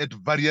talks at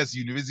various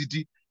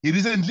universities. He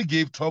recently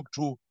gave talk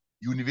to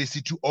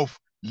University of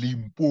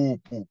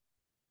Limpopo.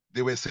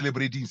 They were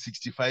celebrating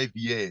 65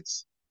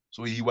 years.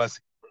 So he was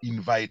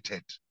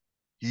invited.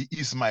 He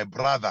is my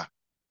brother,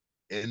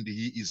 and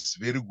he is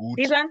very good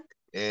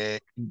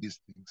in these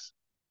things.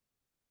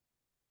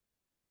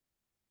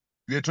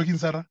 You are talking,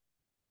 Sarah?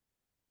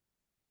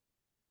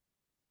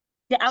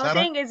 Yeah, I was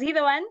saying, is he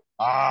the one?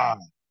 Ah,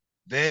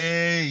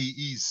 there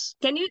he is.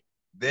 Can you?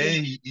 There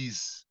he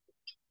is.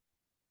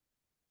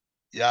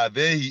 Yeah,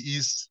 there he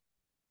is.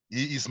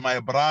 He is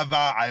my brother.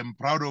 I am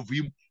proud of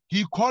him.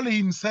 He called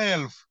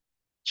himself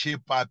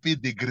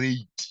Chepape the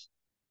Great.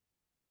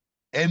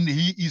 And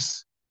he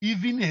is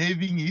even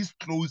having his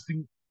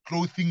clothing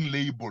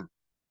label.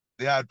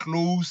 There are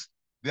clothes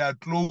that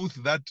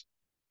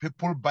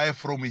people buy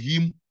from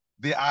him.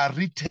 They are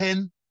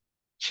written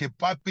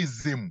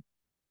Chepapism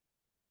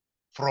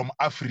from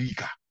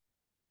Africa.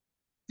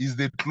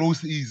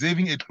 He's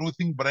having a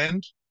clothing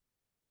brand,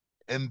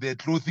 and the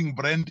clothing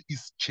brand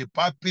is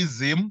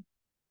Chepapism,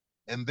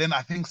 and then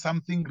I think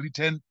something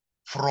written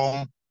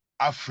from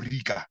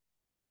Africa.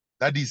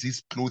 That is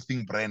his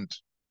clothing brand.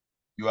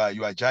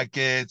 Your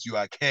jackets,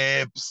 your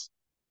caps,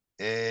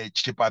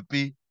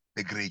 Chepape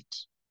the Great.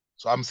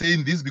 So I'm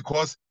saying this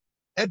because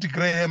at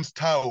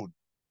Grahamstown,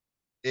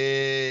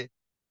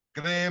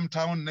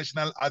 Grahamstown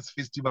National Arts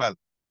Festival,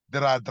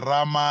 there are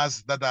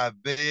dramas that are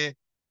there.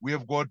 We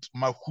have got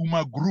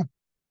Mahuma Group,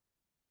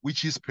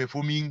 which is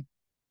performing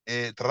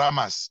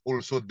dramas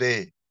also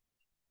there.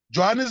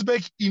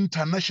 Johannesburg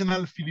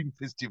International Film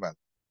Festival.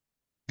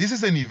 This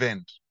is an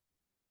event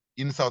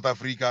in South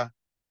Africa.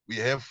 We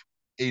have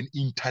an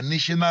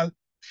international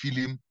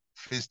film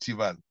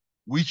festival,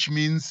 which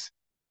means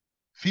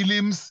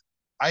films.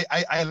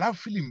 I love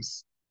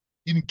films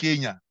in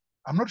Kenya.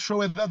 I'm not sure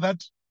whether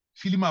that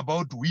film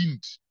about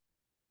wind,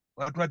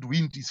 what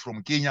wind is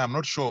from Kenya, I'm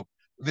not sure.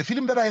 The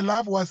film that I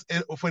love was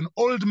of an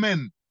old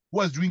man who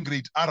was doing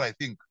great R, I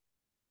think,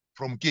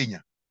 from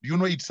Kenya. Do you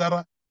know it,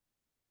 Sarah?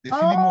 The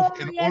film of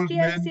an old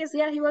man. Yes,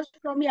 yeah, he was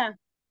from, yeah.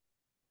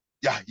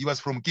 Yeah, he was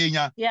from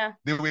Kenya. Yeah.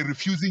 They were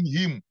refusing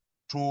him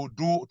to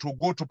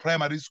go to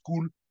primary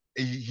school.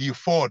 He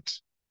fought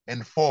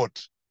and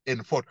fought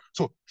and fought.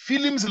 So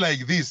films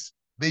like this,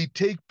 they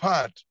take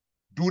part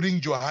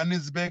during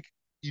Johannesburg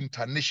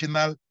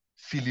International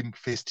Film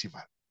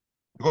Festival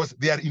because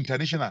they are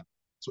international.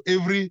 So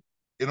every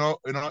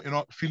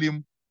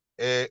film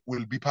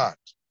will be part.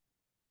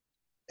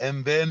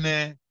 And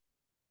then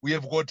we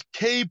have got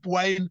Cape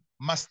Wine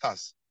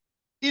Masters.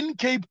 In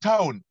Cape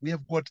Town, we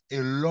have got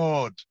a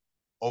lot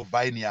of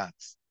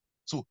vineyards.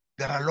 So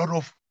there are a lot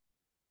of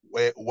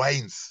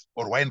wines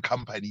or wine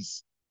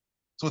companies.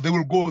 So they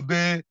will go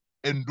there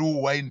and do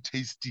wine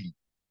tasting.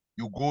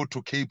 You go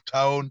to Cape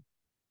Town,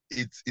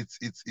 it's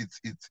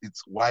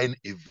wine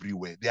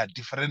everywhere. There are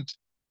different,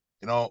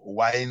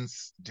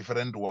 wines,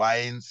 different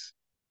wines.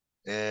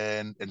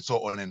 and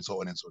so on and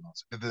so on and so on.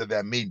 So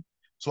they're main.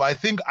 So I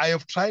think I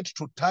have tried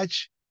to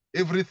touch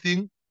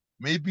everything.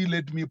 Maybe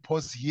let me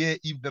pause here.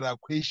 If there are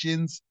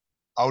questions,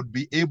 I would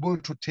be able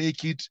to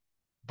take it.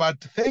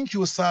 But thank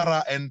you,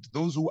 Sarah, and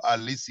those who are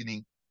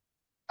listening.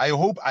 I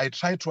hope I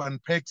try to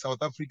unpack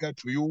South Africa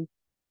to you.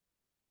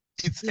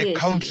 It's a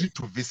country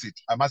to visit.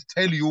 I must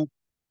tell you,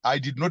 I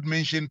did not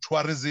mention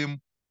tourism.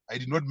 I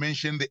did not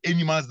mention the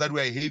animals that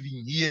we are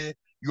having here.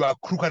 You are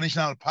Kruger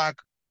National Park,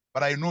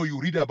 but I know you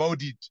read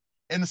about it.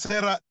 And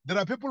Sarah, there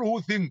are people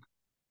who think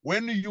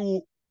when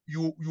you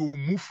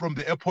move from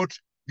the airport,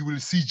 you will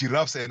see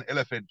giraffes and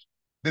elephants.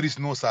 There is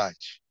no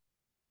such.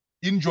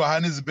 In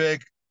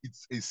Johannesburg,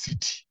 it's a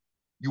city.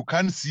 You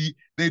can't see,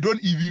 they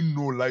don't even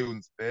know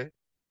lions there.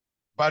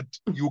 But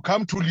you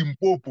come to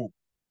Limpopo,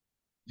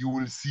 you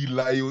will see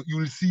lion, you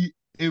will see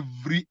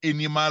every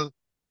animal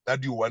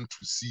that you want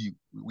to see.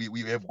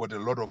 We have got a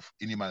lot of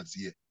animals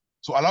here.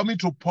 So allow me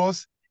to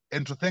pause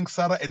and to thank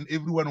Sarah and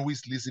everyone who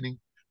is listening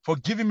for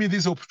giving me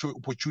this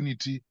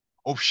opportunity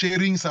of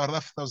sharing South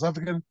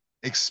African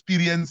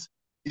experience.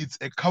 It's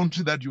a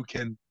country that you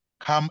can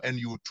come and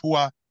you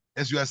tour.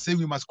 As you are saying,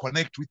 we must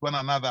connect with one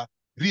another.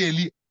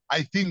 Really,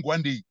 I think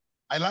one day,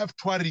 I love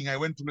touring. I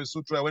went to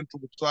Lesotho, I went to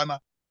Botswana,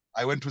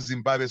 I went to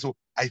Zimbabwe. So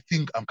I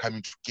think I'm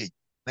coming to Kenya.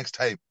 Next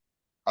time,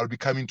 I'll be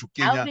coming to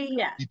Kenya,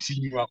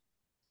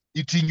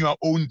 eating your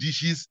own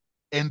dishes,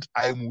 and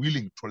I'm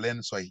willing to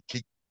learn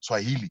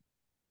Swahili.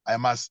 I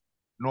must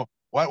know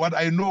what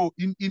I know.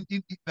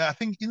 I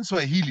think in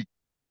Swahili,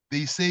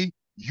 they say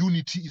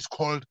unity is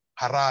called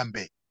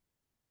harambe,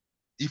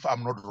 if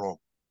I'm not wrong.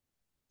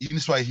 In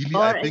Swahili,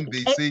 I think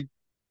they say...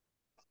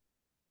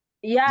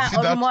 Yeah,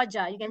 or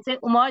umoja. You can say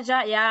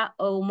umoja, yeah,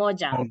 or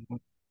umoja.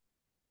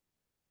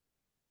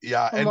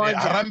 Yeah, and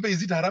harambe,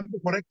 is it harambe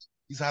correct?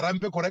 Is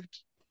harambe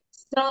correct?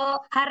 So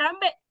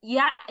harambe,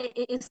 yeah,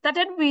 it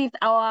started with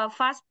our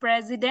first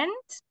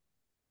president.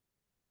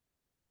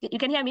 You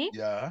can hear me?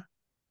 Yeah.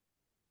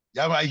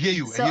 Yeah, I hear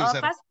you. So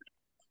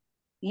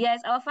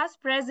our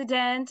first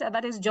president,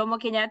 that is Jomo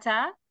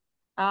Kenyatta.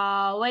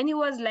 When he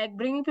was like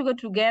bringing people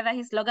together,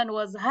 his slogan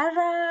was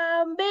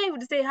harambe. He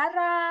would say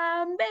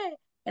harambe,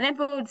 and then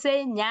people would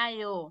say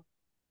nyayo.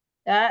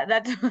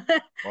 That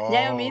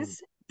nyayo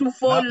means to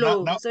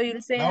follow. So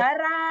you'll say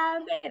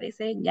harambe, they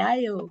say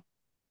nyayo.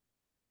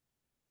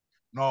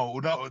 No,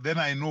 then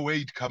I know where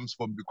it comes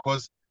from,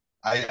 because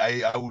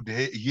I would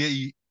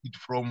hear it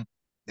from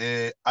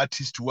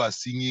artists who are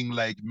singing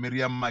like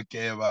Miriam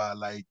Makeba,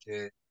 like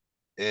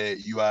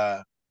you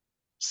are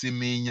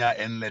Seminya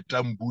and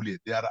Letambule.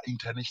 They are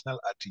international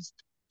artists,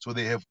 so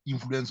they have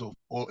influence of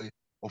all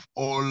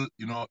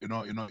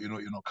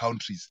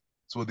countries.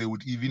 So they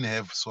would even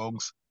have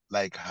songs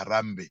like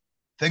Harambe.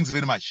 Thanks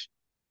very much.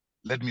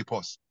 Let me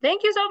pause.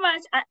 Thank you so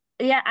much. I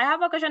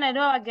have a question. I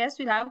know our guests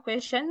will have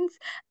questions.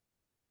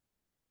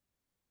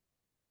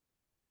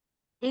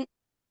 You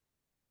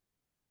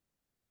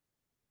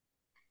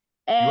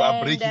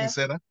are breaking,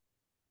 Sarah.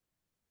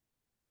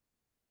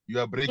 You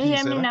are breaking, Can you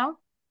hear Sarah? me now?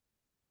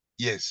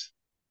 Yes.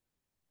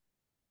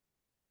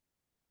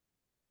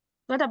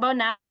 What about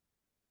now?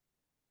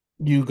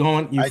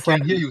 I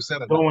can hear you,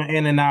 Sarah. Going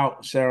in and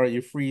out, Sarah.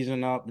 You're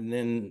freezing up and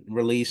then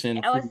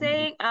releasing. I was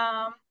saying,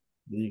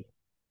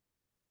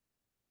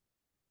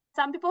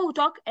 some people who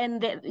talk and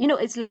they,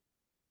 it's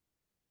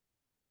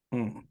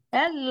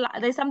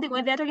there's something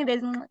when they're talking.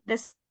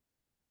 There's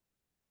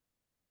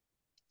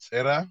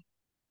Sarah.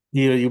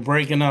 Yeah, you're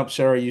breaking up,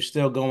 Sarah. You're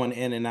still going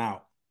in and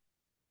out.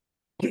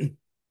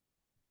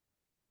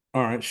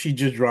 All right, she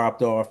just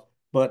dropped off.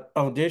 But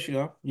there she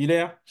go. You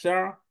there,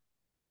 Sarah?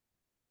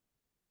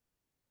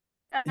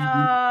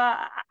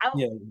 Yeah,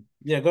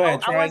 go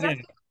ahead. Try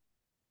again.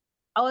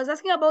 I was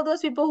asking about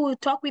those people who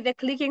talk with the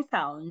clicking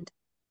sound.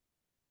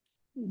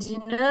 Do you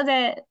know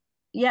that?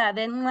 Yeah,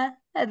 then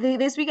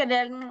they speak and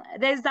then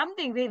there's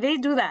something they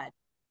do that.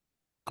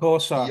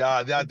 Kosa.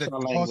 Yeah, they are the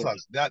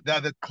Kosas.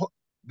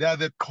 They are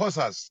the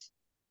Kosas.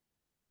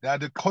 They are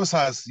the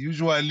Kosas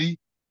usually,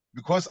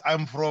 because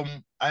I'm a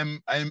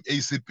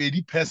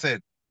Sepedi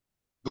person.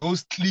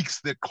 Those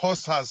clicks, the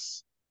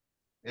Kosas,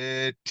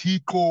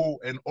 Tico,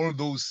 and all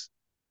those,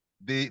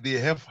 they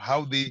have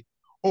how they.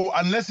 Oh,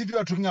 unless if you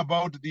are talking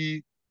about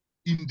the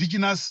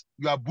indigenous,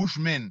 you are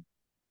Bushmen.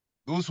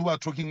 Those who are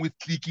talking with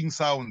clicking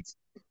sounds,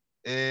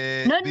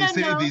 they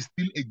say they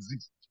still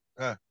exist.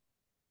 I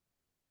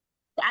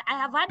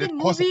have heard in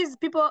movies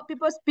people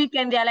speak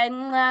and they're like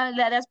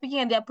they're speaking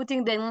and they're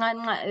putting the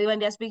when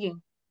they're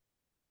speaking.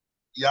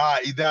 Yeah,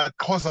 they are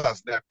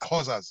Kosas. They are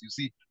Kosas. You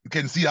see, you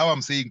can see how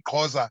I'm saying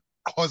Kosa.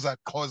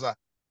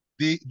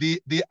 They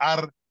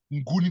are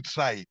Nguni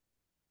tribe.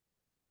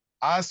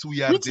 Us,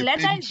 we are the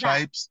Pedi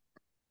tribes.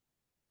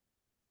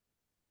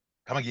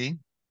 Come again.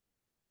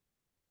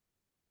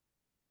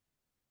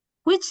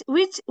 Which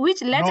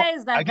letter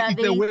is that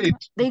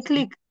they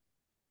click?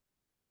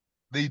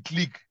 They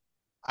click.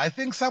 I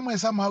think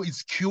somehow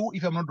it's Q,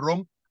 if I'm not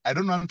wrong. I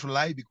don't want to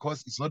lie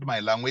because it's not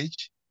my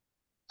language.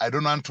 I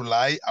don't want to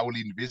lie. I will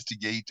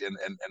investigate and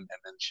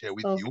share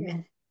with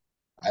you.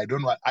 I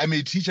don't want. I'm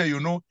a teacher, you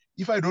know.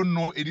 If I don't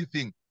know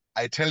anything,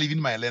 I tell even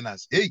my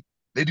learners, hey,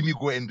 let me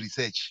go and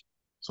research,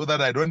 so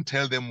that I don't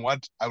tell them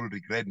what I will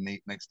regret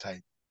next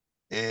time.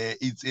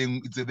 It's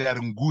they are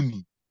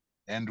Nguni,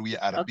 and we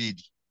are Okay.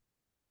 Pedi.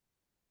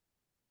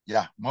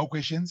 Yeah, more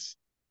questions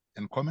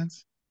and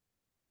comments?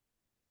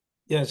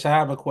 Yes, I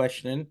have a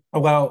question.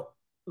 Well,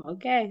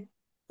 Okay.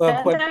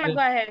 well, Dantala, go question.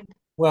 ahead.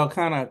 Well,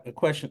 kind of a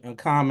question, a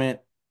comment.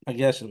 I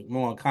guess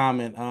more a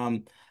comment.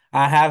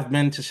 I have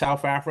been to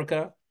South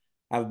Africa.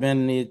 I've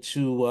been there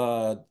to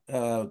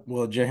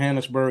well,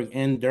 Johannesburg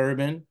and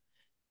Durban,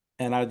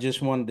 and I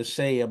just wanted to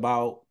say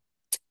about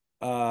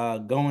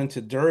going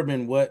to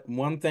Durban. What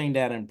one thing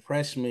that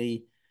impressed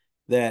me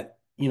that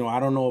I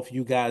don't know if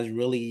you guys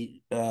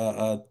really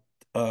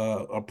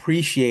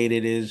appreciate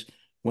it is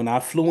when I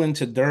flew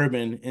into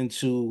Durban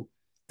into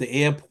the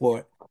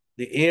airport.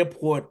 The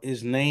airport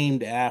is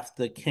named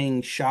after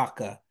King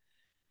Shaka,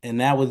 and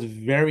that was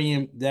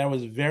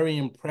very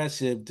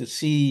impressive to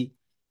see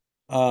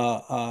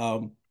uh,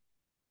 um,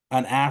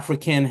 an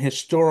African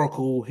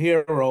historical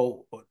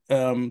hero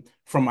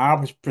from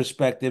our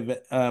perspective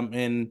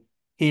in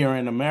here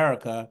in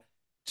America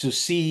to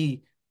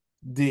see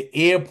the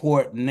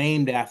airport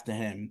named after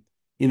him.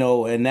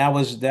 And that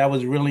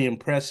was really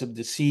impressive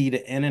to see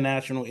the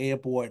international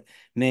airport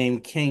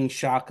named King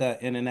Shaka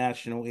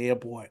International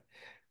Airport.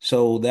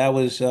 So that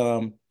was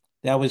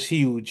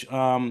huge.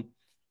 And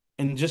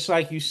just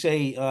like you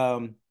say,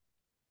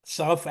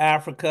 South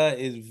Africa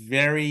is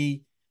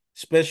very,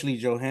 especially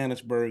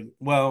Johannesburg,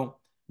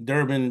 well,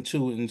 Durban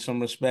too, in some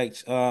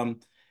respects,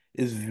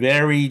 is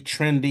very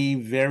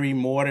trendy, very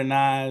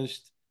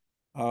modernized.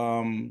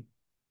 Um,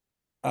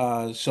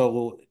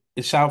 so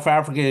South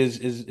Africa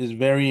is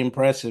very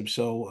impressive.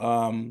 So,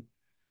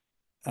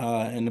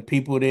 and the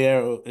people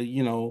there,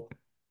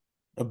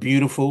 are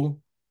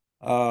beautiful.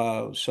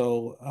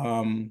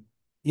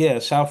 Yeah,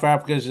 South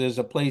Africa is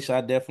a place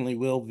I definitely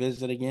will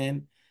visit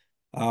again.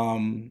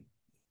 Um,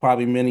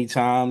 Probably many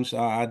times.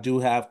 I do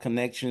have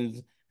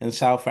connections in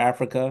South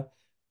Africa,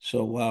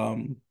 so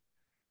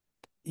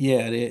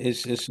yeah,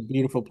 it's a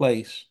beautiful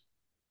place.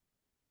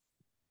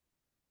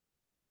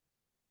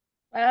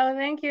 Well,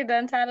 thank you,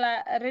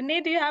 Dantala. Renee,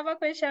 do you have a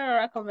question or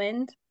a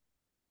comment?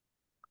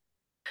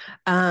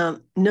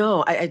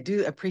 No, I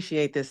do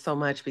appreciate this so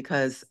much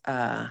because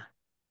I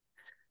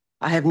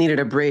have needed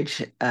a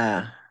bridge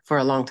for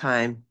a long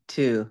time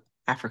to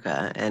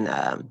Africa, and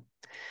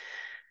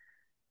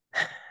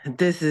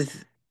this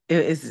is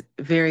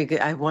very good.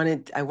 I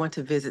want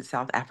to visit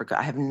South Africa.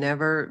 I have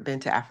never been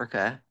to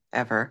Africa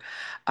ever.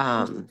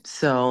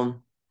 So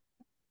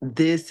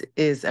this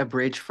is a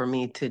bridge for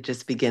me to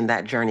just begin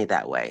that journey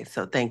that way.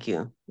 So thank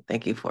you.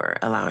 Thank you for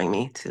allowing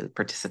me to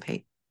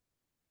participate.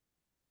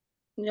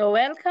 You're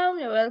welcome.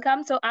 You're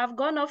welcome. So I've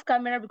gone off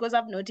camera because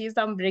I've noticed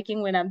I'm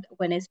breaking when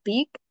I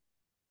speak.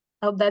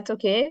 I hope that's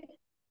okay.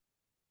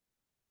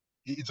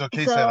 It's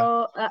okay,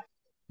 Sarah.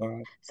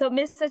 So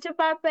Mr.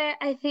 Chepape,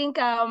 I think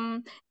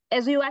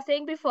as we were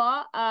saying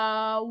before,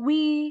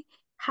 we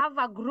have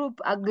a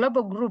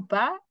global group.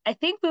 I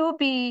think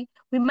we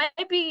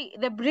might be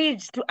the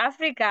bridge to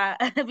Africa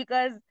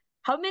because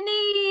how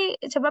many,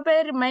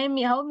 Chepape, remind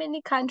me, how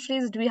many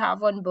countries do we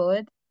have on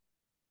board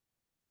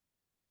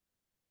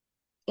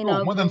in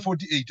our More than group?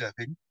 48, I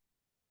think.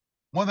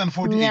 More than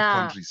 48 Yeah,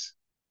 countries.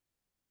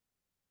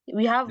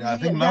 we have Yeah, I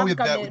think we now have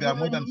there are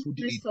more than Cameroon,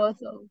 48.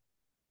 Lesotho.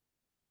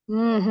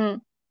 Mm-hmm. Oh,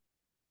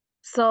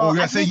 So you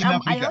are at saying least in I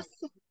Africa?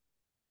 also,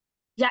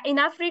 yeah, in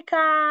Africa,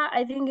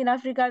 I think in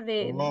Africa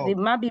they Oh,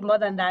 might be more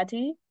than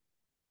 30,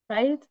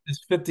 right?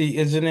 It's 50,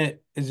 isn't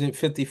it? Is it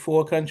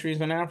 54 countries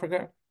in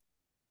Africa?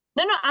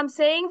 No, I'm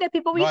saying the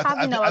people no, we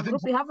have in I our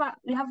think group,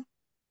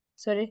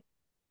 sorry.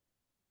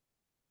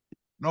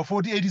 no,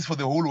 48 is for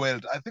the whole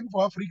world. I think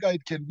for Africa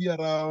it can be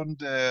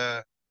around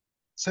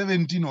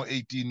 17 or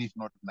 18, if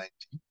not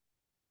 19,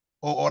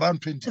 or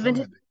around 20 somewhere 70.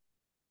 there.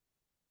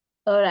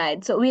 All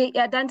right. So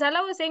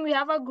Dantala was saying we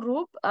have a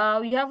group,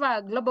 we have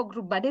a global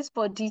group, but it's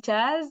for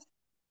teachers.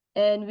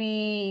 And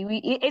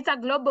it's a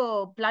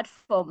global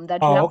platform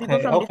that we Oh, have people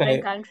okay, from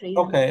different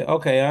okay, countries.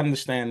 okay. I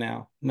understand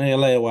now.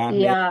 Nelewa.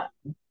 Yeah.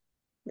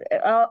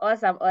 Oh,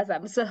 awesome,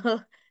 awesome.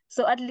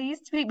 So at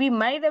least we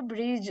might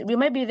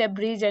be the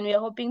bridge, and we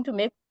are hoping to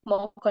make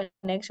more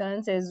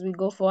connections as we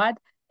go forward.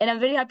 And I'm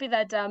very happy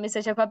that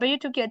Mr. Chepape, you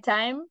took your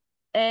time,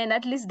 and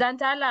at least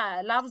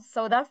Dantala loves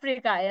South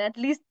Africa, and at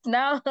least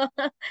now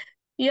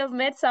you have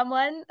met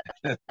someone.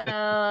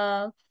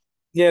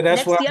 Yeah,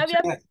 that's Next what year we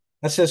have.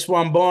 I said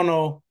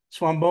Swambono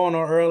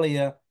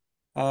earlier.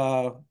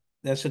 Uh,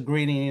 that's a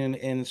greeting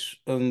in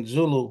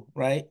Zulu,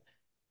 right?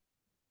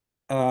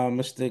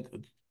 Mr.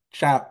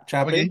 Chape.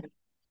 Okay,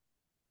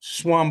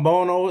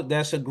 Swambono,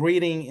 that's a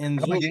greeting in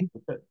come Zulu. again.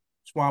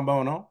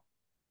 Swambono.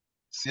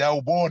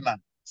 Siyawubona.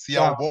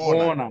 Siyawubona.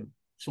 Swabona.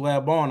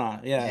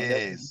 Swabona. Yeah,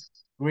 that's a Yes.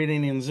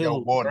 greeting in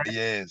Zulu, Siyawubona. right?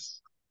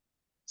 Yes.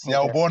 Okay.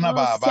 Siyawubona Oh,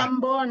 baba.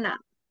 Siambona.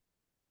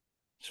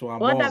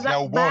 What does Swabona. that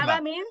Siyawubona.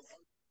 Baba means?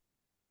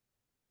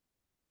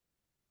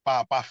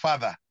 Papa,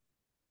 father.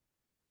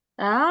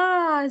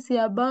 Ah,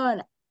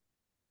 Siambona.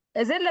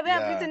 Is it the way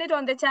I've Yeah. written it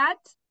on the chat?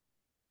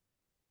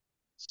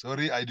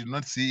 Sorry, I did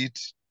not see it.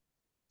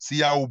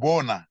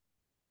 Siyawubona.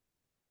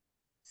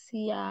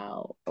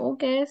 Siao.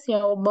 Okay,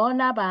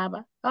 Siaobona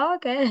Baba.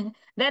 Okay.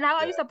 Then how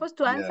are you supposed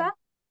to answer?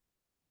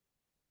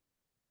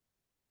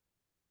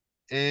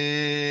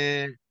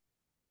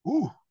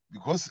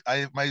 Because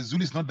my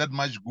Zulu is not that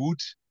much good.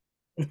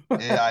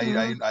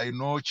 I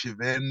know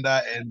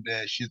Chivenda and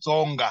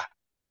Shitsonga.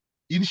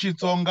 In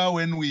Shitsonga,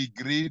 when we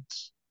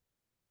greet,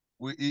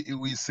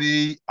 we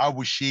say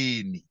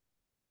Abusheni.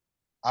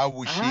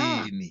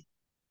 Abusheni.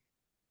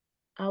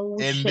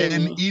 And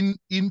then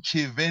in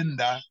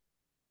Chivenda,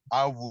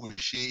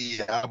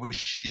 Abusheni.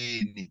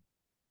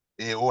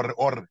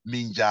 Or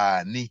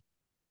Minjani.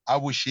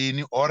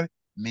 Abusheni or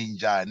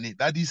Minjani.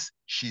 That is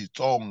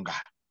Shitsonga.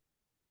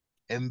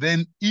 And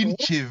then in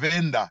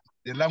Chivenda,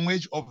 the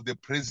language of the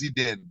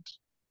president,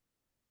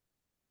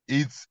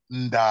 it's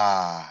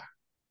Nda.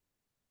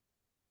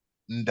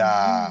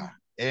 Nda.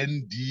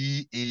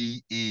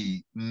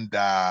 Ndaa.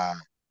 Nda.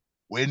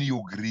 When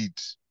you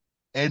greet.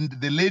 And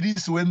the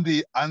ladies, when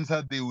they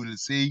answer, they will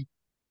say,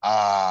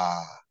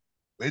 ah.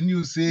 When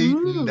you say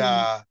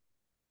Nda,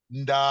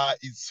 Nda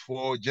is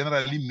for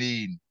generally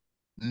men.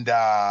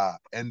 Nda.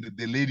 And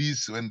the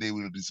ladies, when they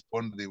will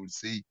respond, they will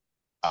say,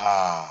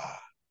 ah.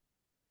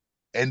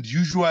 And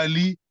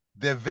usually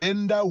the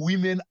Venda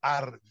women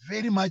are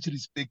very much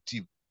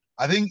respective.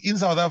 I think in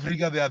South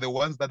Africa, they are the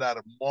ones that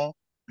are more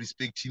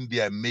respecting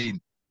their men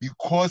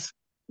because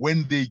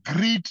when they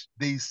greet,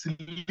 they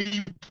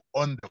sleep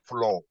on the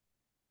floor.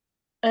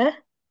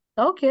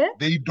 Okay.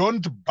 They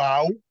don't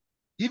bow.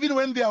 Even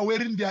when they are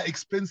wearing their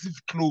expensive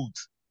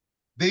clothes,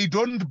 they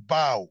don't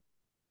bow.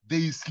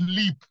 They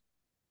sleep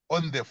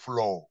on the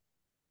floor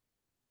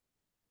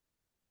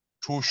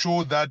to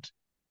show that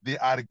they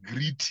are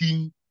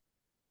greeting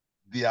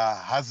their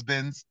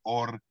husbands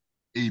or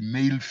a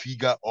male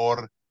figure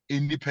or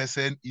any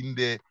person in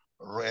the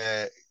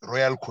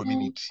royal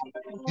community.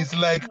 It's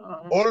like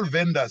all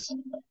vendors,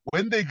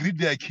 when they greet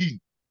their king,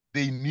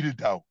 they kneel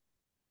down.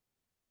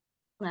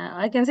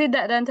 I can see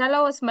that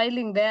Dantala was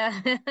smiling there.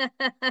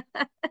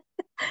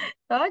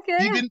 Okay.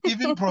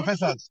 Even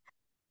professors,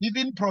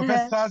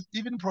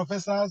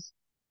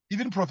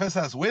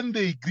 when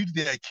they greet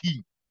their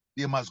king,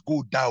 they must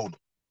go down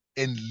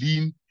and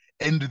lean,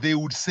 and they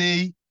would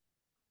say,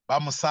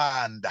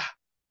 Bamusanda,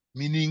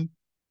 meaning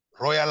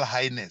Royal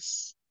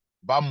Highness.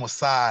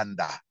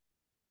 Bamusanda.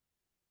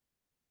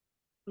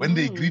 When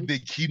they greet the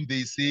king,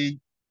 they say,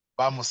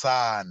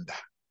 Bamusanda.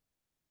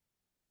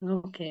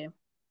 Okay.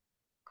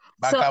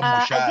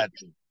 Baka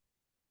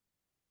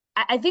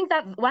I think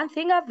that one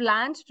thing I've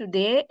learned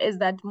today is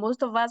that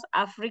most of us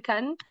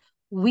African,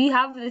 we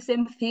have the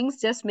same things,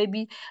 just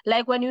maybe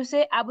like when you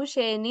say Abu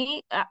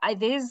Sheni,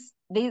 there's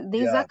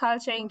a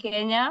culture in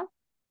Kenya.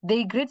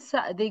 They greet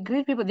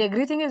people. Their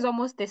greeting is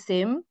almost the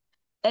same,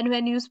 and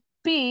when you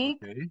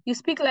speak, you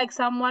speak like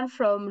someone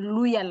from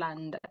Luya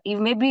land. If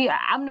maybe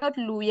I'm not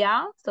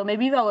Luya, so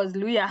maybe if I was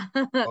Luya,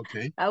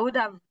 I would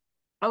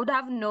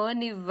have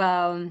known if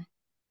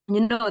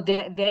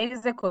there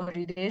is a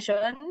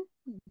correlation.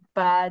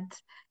 But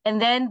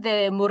and then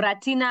the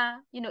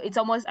Muratina, it's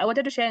almost, I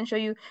wanted to share and show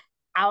you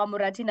our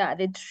Muratina,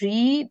 the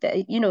tree,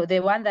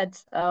 the one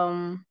that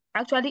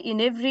actually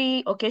in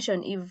every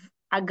occasion, if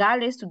a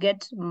girl is to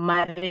get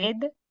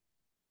married,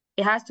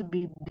 it has to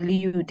be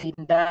brewed in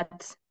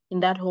that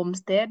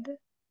homestead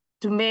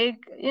to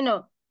make,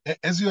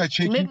 as you are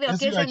checking, to make the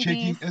occasion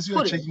be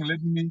full.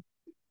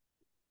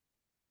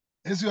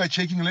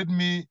 Let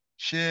me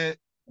share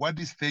what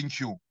is thank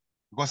you,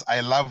 because I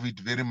love it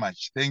very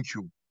much. Thank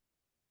you.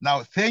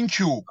 Now, thank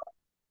you.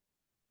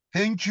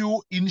 Thank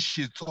you in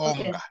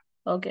Shitsonga.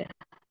 Okay.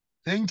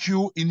 Thank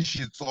you in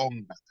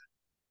Shitsonga.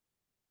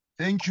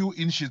 Thank you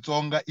in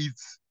Shitsonga.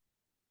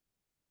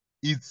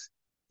 It's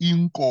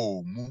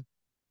inkomu.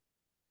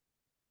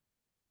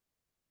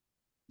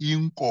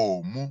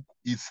 Inkomu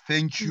is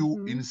thank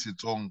you in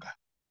Shitsonga.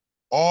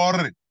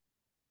 Or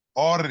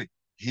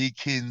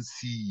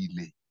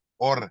hekensile.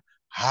 Or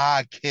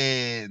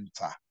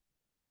hakenta.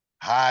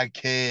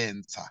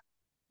 Hakenta.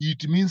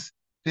 It means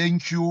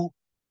thank you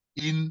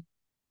in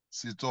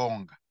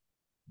Shitsonga.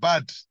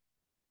 But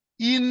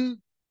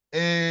in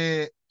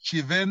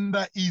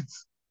Chivenda,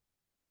 it's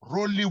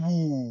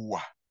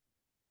Roliwua.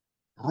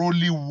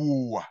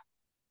 Roliwua.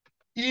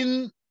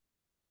 In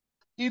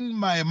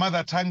my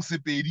mother tongue,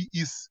 Sepedi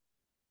is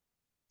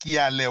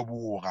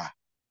Kialewura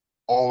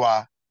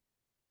or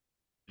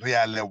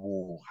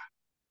Realewura.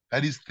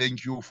 That is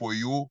thank you for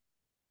you.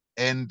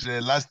 And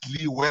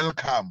lastly,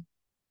 welcome.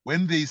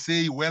 When they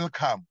say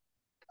welcome,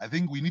 I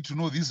think we need to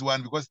know this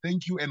one, because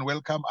thank you and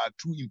welcome are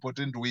two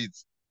important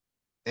words.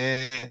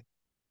 In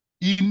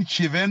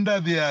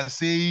Chivenda, they are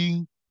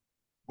saying,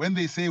 when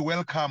they say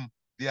welcome,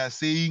 they are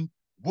saying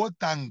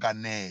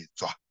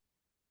botanganezwa.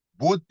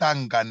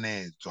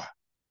 Botanganezwa.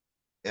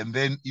 And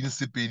then in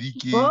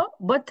Sepediki, you are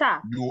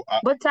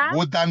botanganezwa.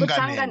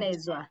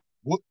 Botanganezwa.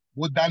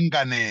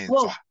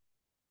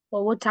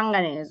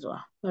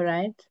 Botanganezwa. All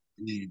right.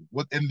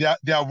 And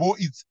their vo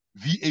is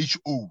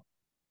VHO.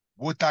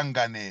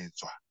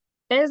 votanganedzwa.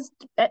 Is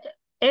at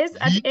is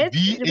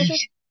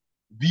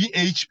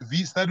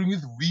V starting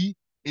with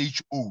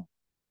VHO.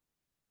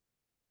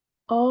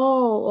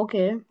 Oh,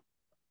 okay.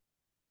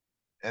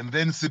 And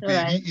then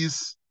Sepedi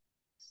is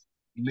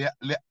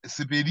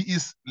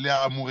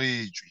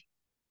leamogetswe.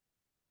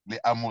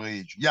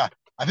 Yeah,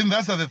 I think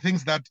those are the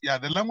things that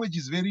the language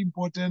is very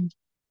important,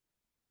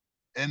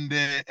 and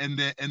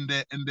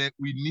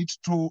we need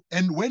to.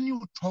 And when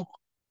you talk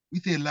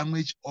with a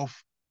language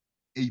of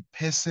a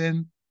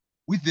person,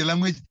 with the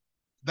language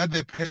that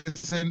the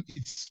person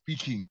is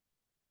speaking,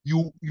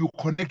 you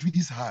connect with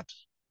his heart,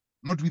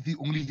 not with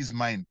only his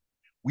mind,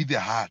 with the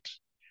heart.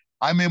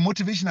 I'm a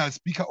motivational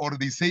speaker, or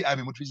they say I'm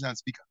a motivational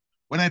speaker.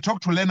 When I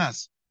talk to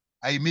learners,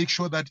 I make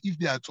sure that if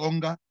they are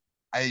Tsonga,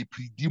 I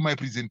do my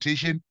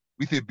presentation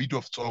with a bit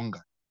of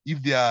Tsonga.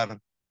 If they are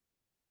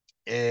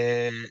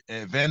a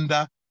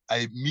vendor,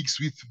 I mix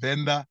with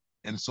vendor,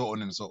 and so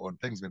on and so on.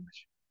 Thanks very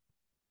much.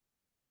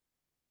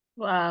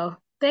 Wow.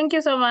 Thank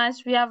you so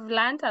much. We have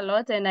learned a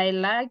lot, and I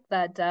like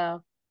that,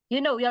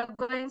 we are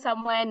going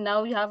somewhere and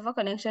now we have a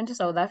connection to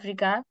South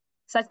Africa,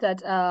 such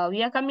that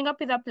we are coming up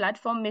with a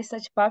platform, Mr.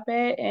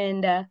 Chepape,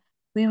 and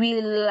we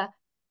will,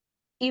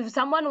 if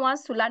someone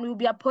wants to learn, it will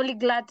be a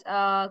polyglot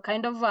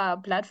kind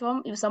of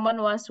platform. If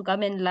someone wants to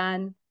come and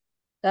learn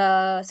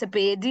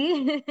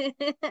Sepedi,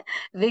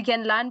 they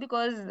can learn,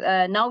 because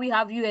now we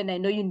have you, and I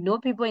know you know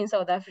people in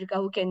South Africa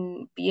who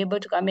can be able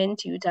to come and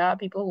tutor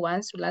people who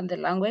wants to learn the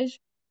language.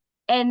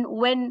 And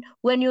when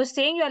you're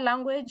saying your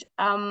language,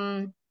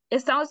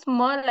 it sounds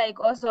more like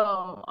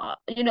also,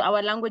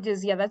 our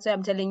languages here. That's why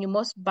I'm telling you,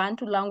 most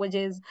Bantu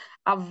languages,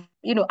 I've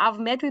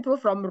met people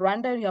from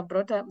Rwanda, and you have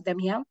brought them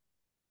here.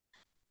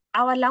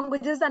 Our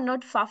languages are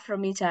not far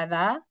from each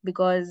other,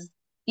 because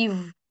if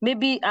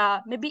maybe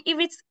if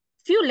it's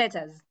few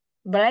letters,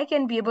 but I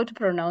can be able to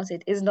pronounce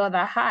it, it's not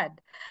that hard.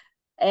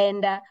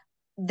 And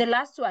the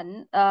last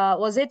one,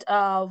 was it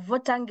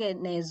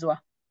votangenezwa?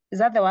 Is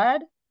that the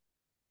word?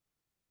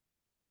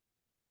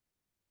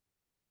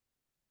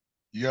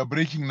 You are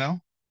breaking now.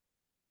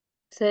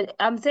 So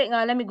I'm saying,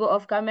 let me go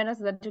off camera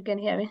so that you can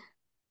hear me.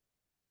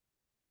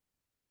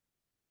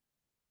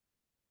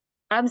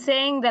 I'm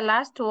saying the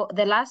last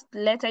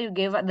letter you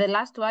gave, the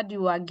last word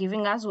you were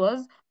giving us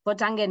was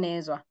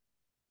votangenezwa.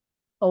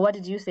 Or what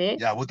did you say?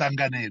 Yeah,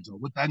 votanganedzwa.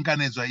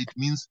 Votanganedzwa, it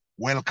means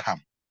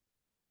welcome.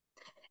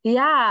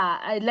 Yeah,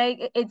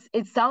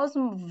 it sounds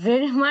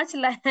very much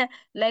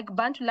like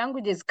Bantu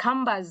languages.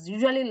 Kambas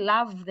usually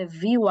love the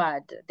V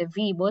word, the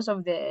V. Most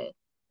of the,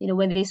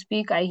 when they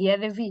speak, I hear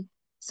the V.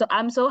 So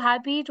I'm so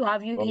happy to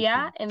have you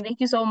here, and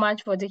thank you so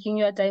much for taking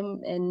your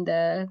time and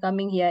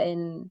coming here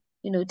and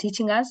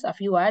teaching us a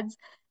few words.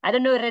 I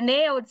don't know,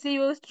 Renee, I would see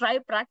you try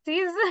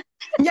practice.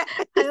 Yeah,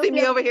 you see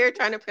me over here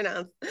trying to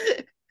pronounce.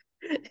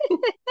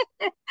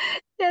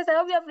 Yes, I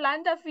hope you have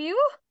learned a few.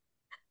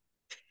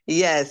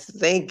 Yes,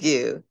 thank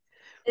you.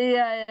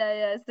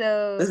 Yeah.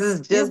 So this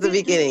is just the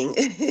beginning.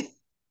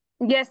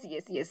 Yes.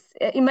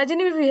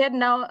 Imagine if we had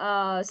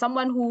now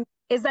someone who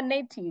is a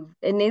native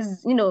and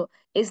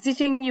is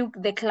teaching you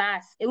the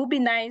class. It would be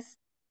nice.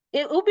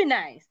 It would be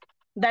nice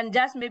than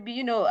just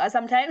maybe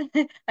sometimes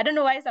I don't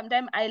know why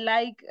sometimes I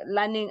like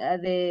learning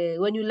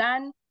when you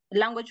learn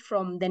language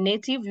from the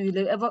native,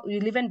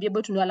 you'll even be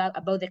able to know a lot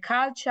about the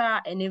culture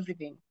and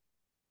everything.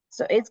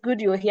 So it's good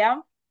you're here.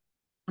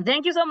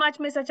 Thank you so much,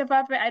 Mr.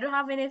 Chepape. I don't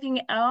have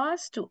anything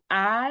else to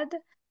add.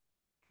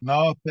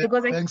 No,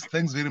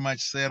 thanks very much,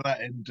 Sarah,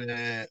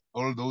 and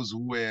all those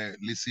who were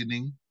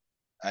listening.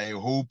 I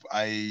hope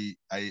I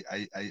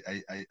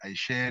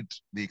shared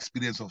the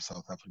experience of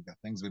South Africa.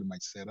 Thanks very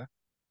much, Sarah.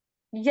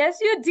 Yes,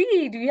 you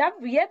did.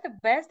 We had the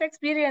best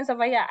experience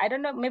over here. I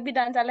don't know, maybe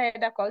Dantala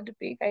had a call to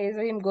pick. I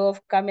saw him go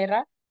off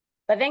camera.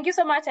 But thank you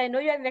so much. I know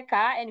you're in the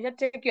car and you have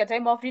to take your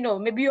time off.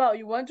 Maybe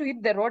you want to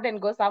hit the road and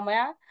go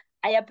somewhere.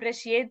 I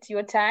appreciate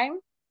your time.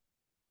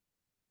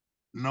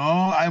 No,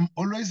 I'm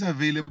always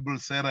available,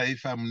 Sarah,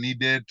 if I'm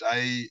needed.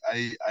 I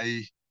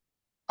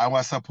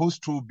was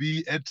supposed to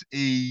be at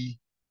a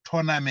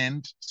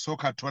tournament,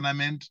 soccer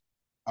tournament.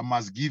 I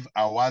must give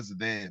awards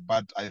there,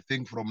 but I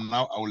think from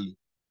now I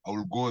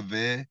will go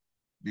there,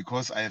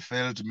 because I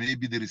felt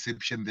maybe the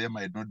reception there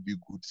might not be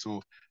good.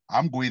 So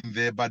I'm going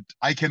there, but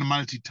I can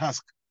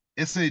multitask.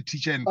 As a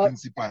teacher and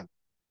principal,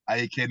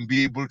 I can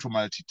be able to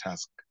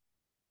multitask.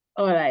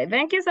 All right.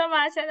 Thank you so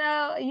much. And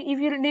if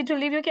you need to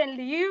leave, you can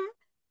leave.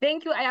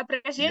 Thank you. I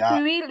appreciate.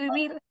 Yeah.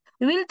 We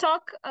will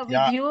talk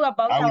with you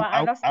about our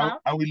other stuff.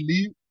 I will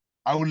leave.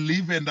 I will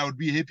leave, and I would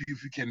be happy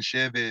if you can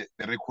share the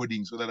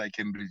recording so that I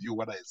can review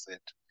what I said.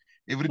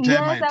 Every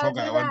time I talk,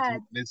 I want to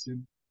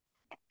listen.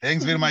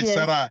 Thanks very much, Yes.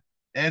 Sarah.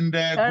 And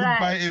goodbye,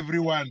 right.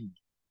 everyone.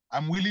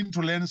 I'm willing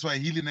to learn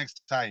Swahili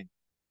next time.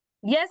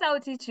 Yes, I will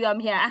teach you. I'm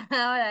here.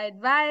 All right.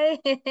 Bye.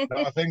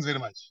 No, thanks very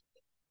much.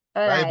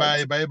 All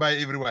bye, right. bye,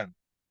 everyone.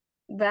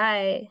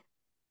 Bye.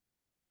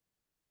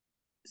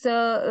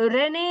 So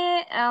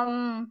Renee,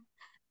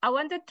 I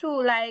wanted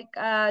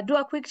to do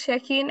a quick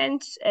check-in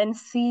and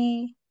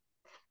see,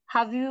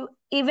 have you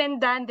even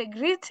done the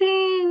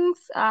greetings?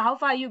 How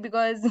far are you?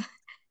 Because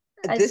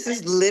This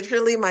is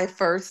literally my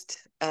first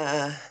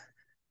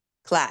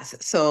class,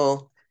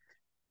 so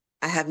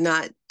I have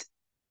not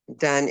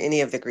done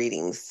any of the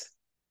greetings.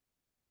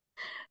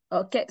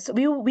 Okay, so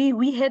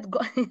we had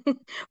gone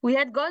we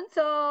had gone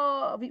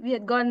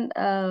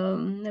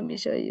let me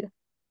show you.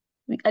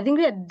 I think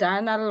we had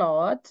done a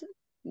lot,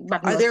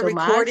 but Are not there so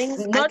much. recordings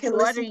I Not to can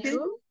listen worry to?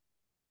 you.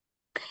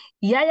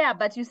 Yeah,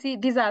 but you see,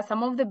 these are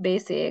some of the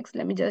basics.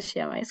 Let me just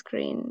share my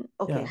screen.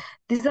 Okay.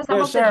 These are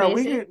some of the Sarah,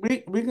 basics.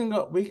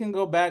 we can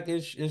go back.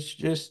 It's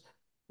just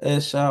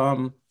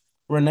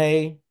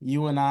Renee,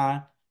 you and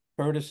I,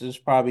 Curtis is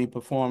probably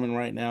performing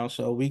right now,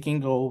 so we can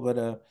go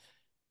over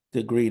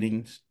the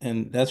greetings,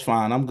 and that's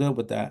fine. I'm good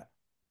with that.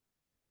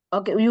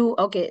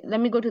 Okay, let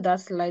me go to that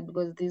slide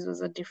because this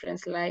was a different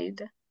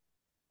slide.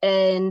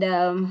 And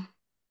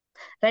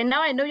right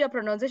now I know your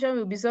pronunciation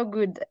will be so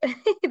good.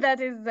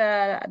 That is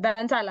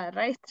Dantala,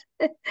 right?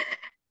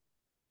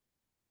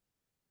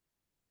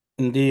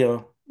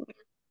 Deal.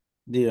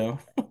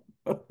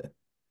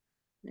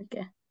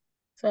 Okay.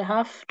 So I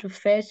have to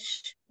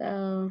fetch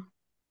that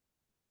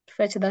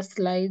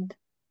slide.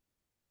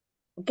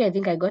 Okay, I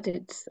think I got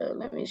it. So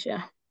let me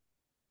share.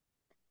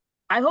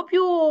 I hope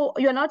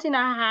you're not in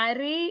a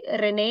hurry,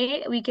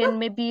 Renee. We can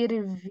maybe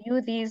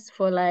review these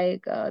for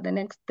like the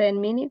next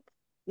 10 minutes.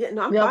 Yeah,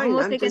 no, I'm We have fine.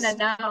 almost I'm taken just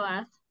an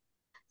hour.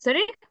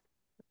 Sorry?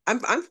 I'm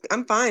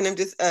fine. I'm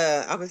just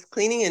I was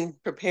cleaning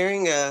and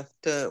preparing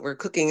we're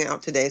cooking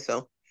out today,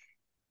 so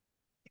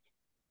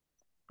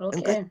I'm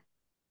good. Okay.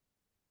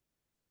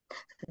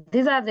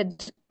 This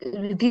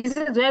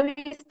is where we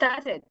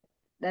started.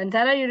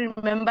 Dantala, you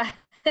remember?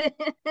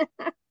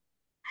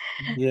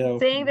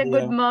 Saying the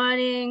good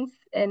mornings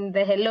and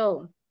the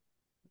hello.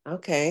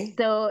 Okay.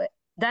 So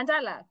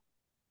Dantala,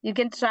 you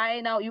can try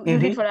now. You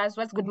read for us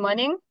what's good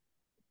morning.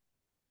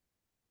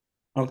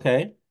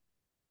 Okay.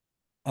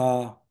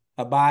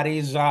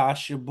 Habari za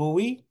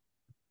asubuhi.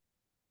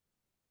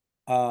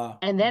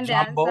 And then the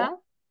answer.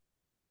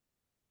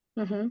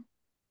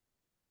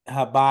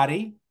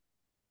 Habari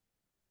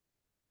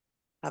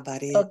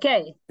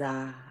Okay.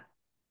 za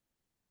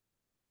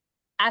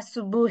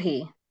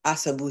Asubuhi.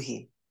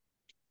 asabuhi.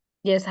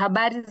 Yes,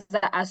 habari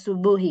za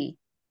asubuhi.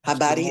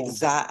 Habari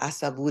za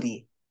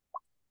asabuhi.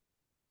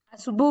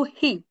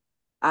 Asubuhi.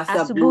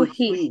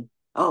 Asabuhi.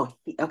 Oh,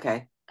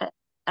 okay.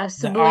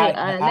 Asubuhi.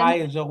 The I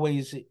is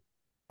always a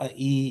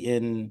E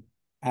in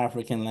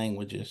African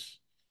languages.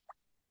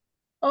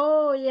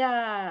 Oh,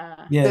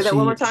 yeah. Yeah, say that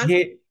one more time.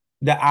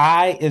 The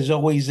I is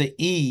always a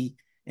E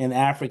in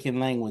African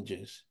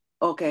languages.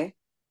 Okay.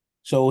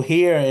 So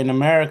here in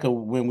America,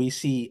 when we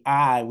see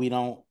I, we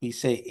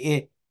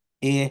say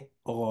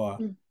or.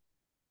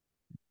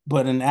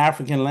 But in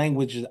African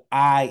languages,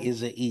 I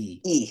is a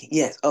E. E,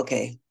 yes.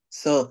 Okay.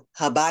 So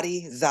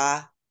habari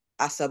za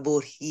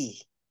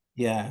asabuhi.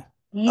 Yeah.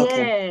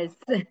 Yes.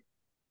 Okay.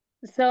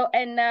 So,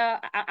 and I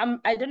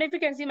don't know if you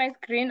can see my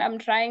screen. I'm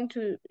trying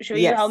to show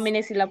you how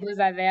many syllables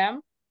are there.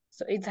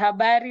 So it's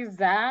habari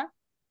za.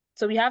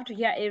 So we have to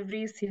hear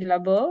every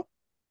syllable.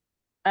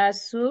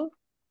 Asubuhi,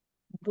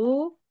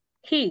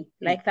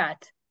 like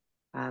that.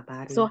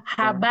 Habari So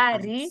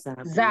habari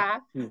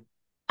za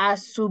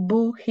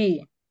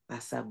asubuhi.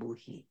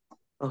 Asabuhi.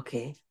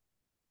 Okay.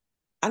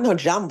 I know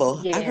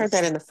Jambo. Yes. I heard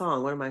that in a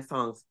song, one of my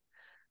songs.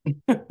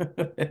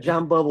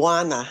 Jambo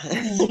Wana.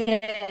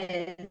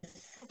 Yes.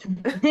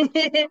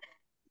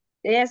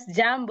 Yes,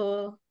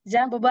 Jambo.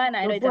 Jambo Bana.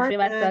 I know it's a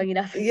famous song in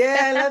Africa. Yeah,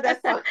 I love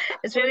that song.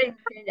 It's really,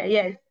 yes.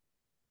 Okay.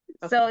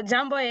 So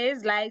Jambo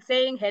is like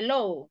saying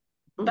hello.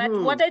 But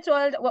what I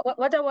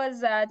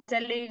was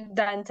telling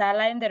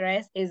Dantala and the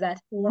rest is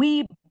that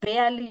we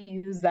barely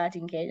use that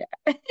in Kenya.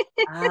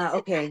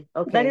 Okay.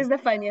 That is the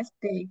funniest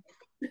thing.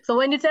 So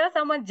when you tell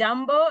someone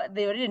Jambo,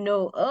 they already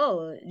know.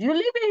 Oh, do you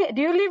live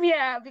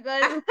here?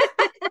 Because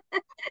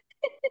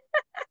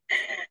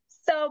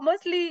so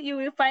mostly you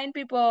will find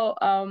people.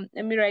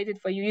 Let me write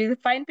it for you. You'll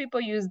find people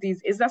use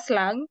this. It's a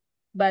slang,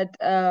 but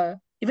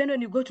even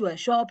when you go to a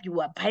shop, you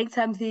are buying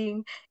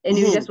something and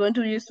you just want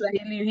to use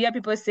Swahili, you hear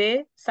people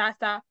say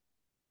sasa.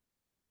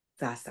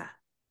 Sasa.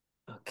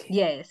 Okay.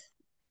 Yes.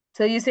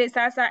 So you say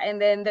sasa,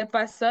 and then the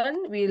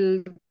person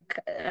will,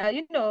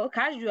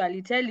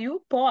 casually tell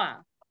you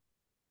poa.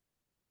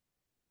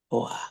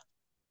 Poa.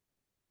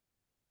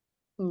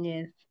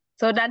 Yes.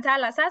 So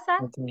Dantala sasa.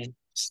 Okay.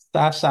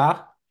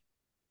 Sasa.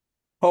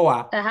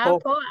 Poa.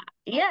 Poa.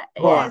 Yeah.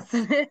 Poa.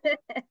 Yes.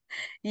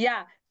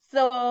 Yeah.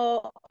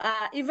 So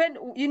even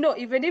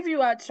if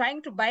you are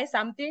trying to buy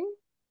something,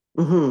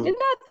 they will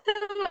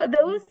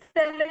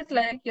sell it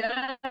like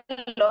you're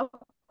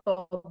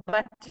local,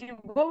 but you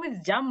go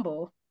with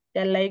Jumbo.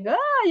 They're like,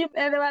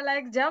 and they were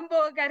like,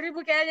 Jumbo,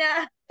 Karibu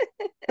Kenya.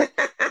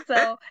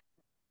 So,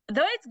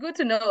 though it's good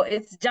to know,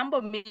 it's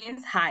Jumbo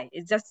means hi.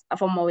 It's just a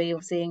formal way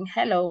of saying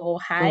hello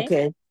or hi.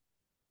 Okay.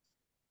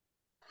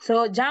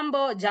 So,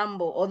 Jumbo.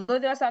 Although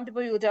there are some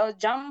people you tell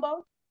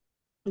Jumbo,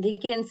 they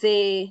can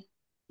say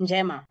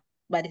Njema,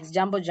 but it's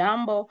Jumbo.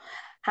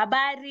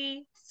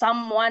 Habari,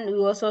 someone we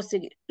also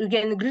say, you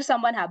can greet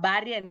someone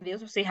Habari and they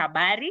also say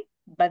Habari,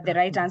 but the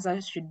right answer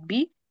should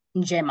be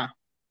njema.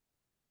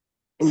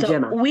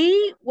 Njema. So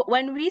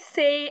when we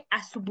say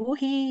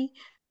asubuhi,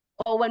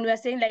 or when we're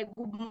saying like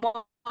good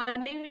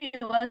morning, we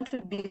want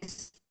to be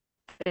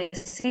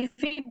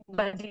specific,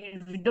 but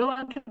if you don't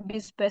want to be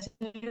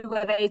specific,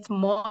 whether it's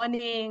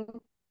morning,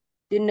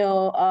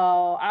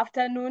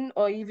 afternoon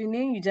or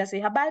evening, you just say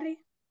habari,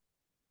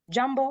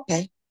 jambo.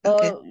 Okay.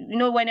 Okay.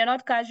 Or, when you're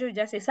not casual, you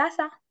just say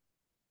sasa,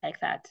 like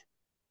that.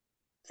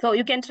 So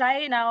you can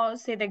try now,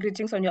 say the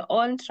greetings on your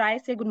own. Try,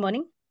 say good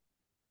morning.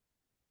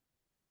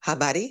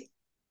 Habari.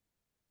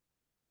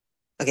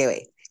 Okay,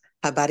 wait.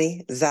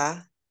 Habari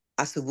za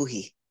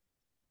asubuhi.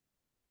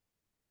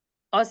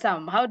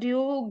 Awesome. How do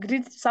you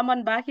greet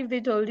someone back if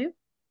they told you?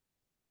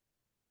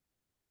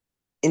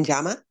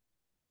 Njama.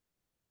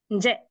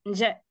 Nje,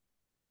 nje.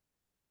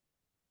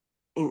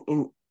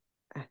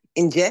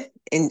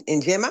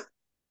 Njema.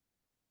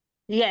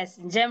 Yes,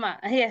 njema.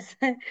 Yes.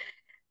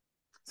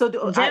 So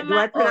do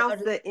I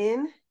pronounce the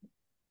in?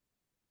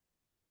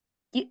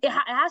 It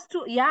has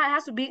to, it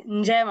has to be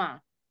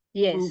njema.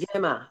 Yes.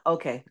 Njema.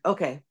 Okay.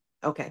 Okay.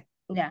 Okay.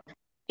 Yeah.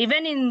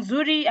 Even in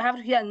Nzuri, I have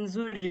to hear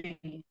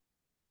Nzuri.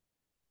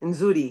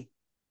 Nzuri.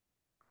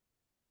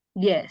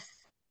 Yes.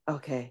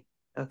 Okay.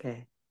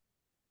 Okay.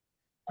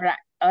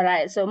 All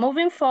right. So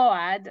moving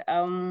forward,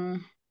 let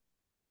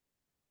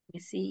me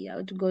see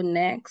how to go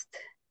next.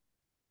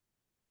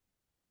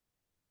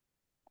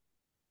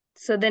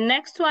 So the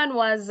next one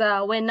was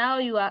when now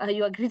you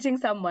are greeting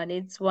someone.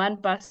 It's one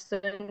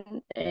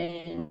person,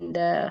 and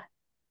let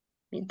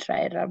me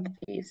try rub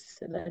this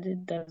so that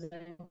it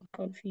doesn't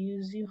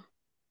confuse you.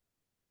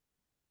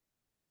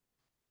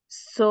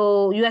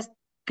 So you are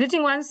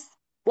greeting one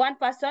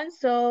person.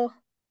 So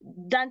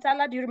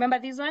Dantala, do you remember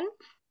this one?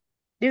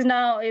 This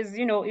now is,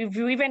 if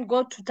you even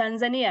go to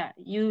Tanzania,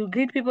 you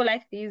greet people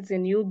like this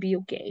and you'll be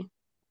okay.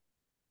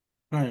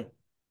 Right.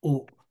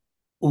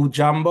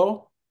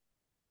 Ujambo.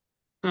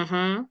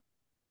 Mm-hmm.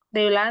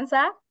 They will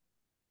answer.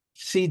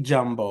 Si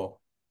jumbo.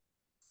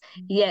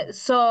 Yeah,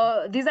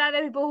 so these are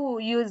the people who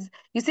use,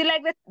 you see,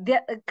 like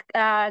the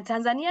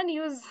Tanzanian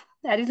use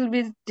a little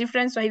bit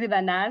different Swahili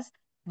than us,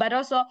 but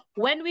also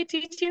when we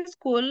teach in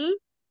school,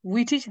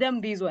 we teach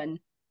them this one.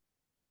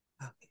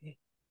 Okay.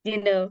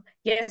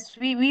 Yes,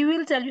 we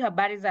will tell you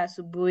habari za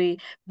asubuhi,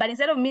 but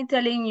instead of me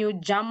telling you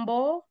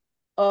jambo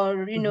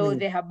or,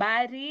 the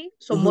habari,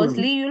 so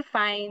mostly you'll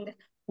find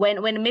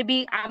when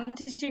maybe I'm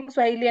teaching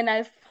Swahili and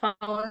I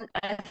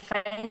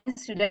find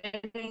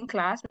students in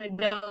class,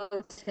 maybe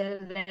I'll tell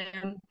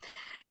them,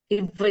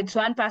 if it's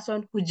one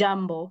person,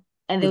 hujambo,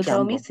 and they'll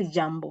tell me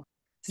sijambo.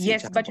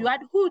 Yes, but you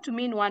add who to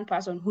mean one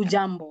person,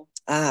 hujambo.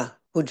 Ah,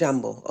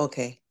 hujambo.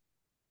 Okay.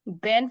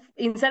 Then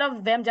instead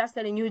of them just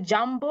telling you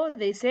jambo,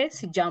 they say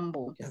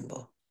sijambo.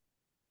 Jambo.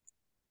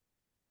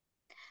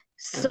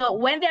 So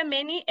when there are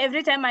many,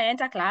 every time I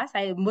enter class,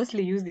 I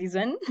mostly use this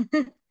one.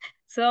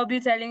 So I'll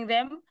be telling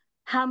them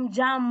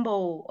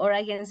hamjambo, or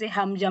I can say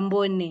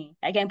hamjamboni.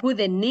 I can put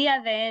the ni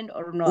at the end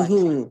or not.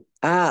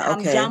 Ah,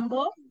 okay.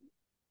 Hamjambo.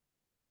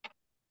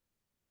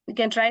 You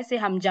can try say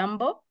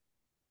hamjambo.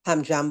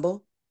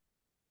 Hamjambo.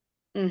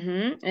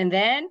 And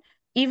then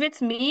if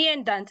it's me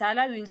and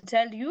Dantala, we'll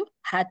tell you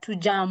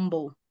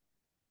hatujambo.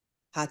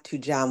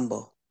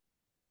 Hatujambo.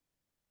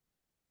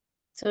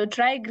 So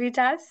try greet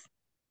us.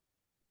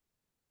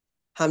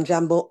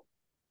 Hamjambo.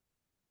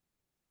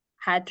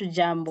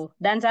 Hatujambo.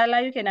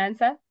 Dantala, you can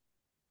answer.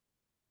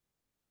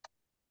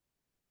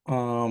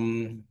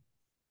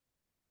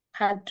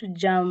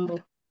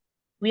 Hatujambo.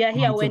 We are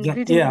here when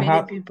greeting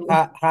many people.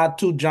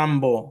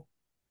 Hatujambo.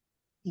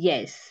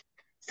 Yes.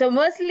 So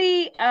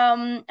mostly,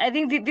 I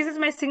think this is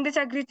my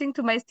signature greeting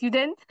to my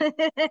students.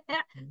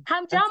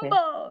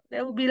 Hamjambo.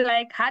 They will be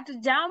like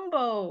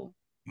hatujambo.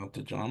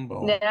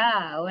 Hatujambo.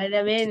 Yeah, when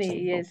I mean,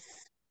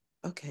 yes.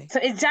 Okay. So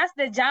it's just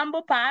the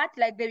jambo part,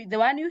 like the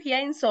one you hear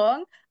in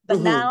song, but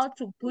now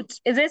to put,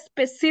 is it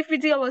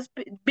specificity or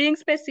being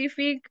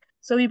specific?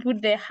 So we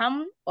put the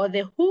ham or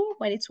the who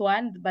when it's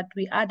one, but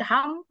we add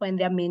ham when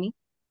there are many.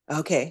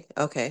 Okay.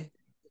 Okay.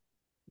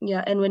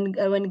 Yeah, and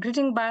when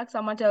greeting back,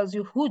 someone tells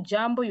you who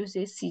jambo, you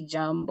say si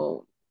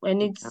jambo.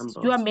 When it's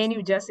Jambo. you are many,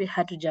 you just say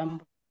hatu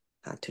jambo.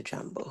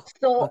 Hatujambo.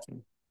 So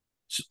Okay.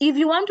 if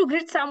you want to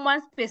greet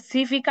someone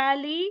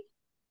specifically,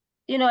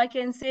 I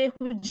can say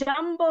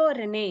hujambo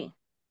Rene.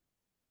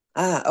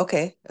 Ah,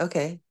 okay.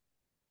 Okay.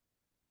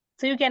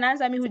 So you can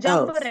answer me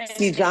hujambo Rene.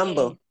 Si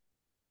jambo.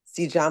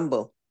 Si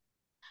jambo.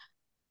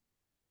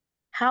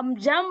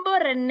 Hamjambo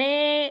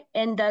Rene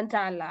and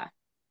Dantala.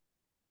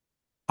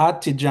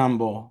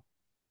 Hatujambo.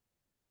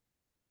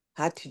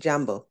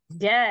 Hatujambo.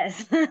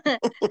 Yes.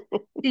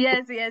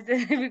 yes,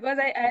 because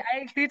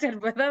I greeted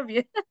both of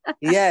you.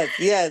 yes.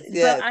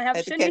 So I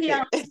have shown you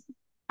here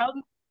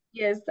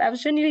I've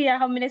shown you here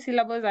how many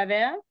syllables are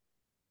there.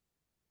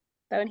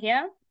 Down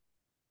here.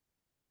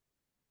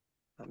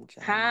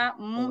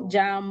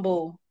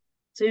 Hamjambo.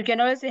 So you can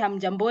always say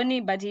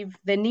hamjamboni, but if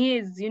the ni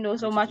is,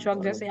 so much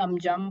work, just say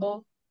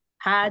hamjambo.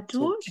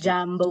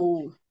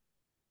 Hatujambo.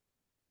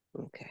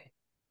 Okay.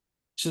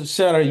 So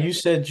Sarah, you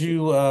said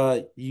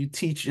you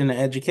teach in the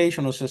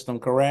educational system,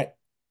 correct?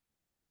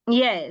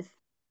 Yes.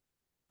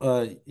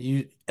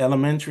 You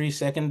elementary,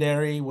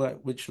 secondary,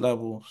 which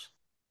levels?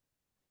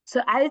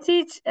 So I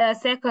teach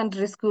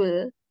secondary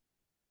school.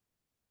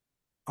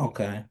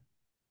 Okay.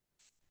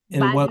 And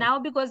But what? now,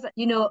 because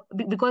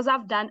because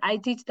I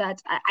teach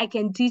that, I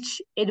can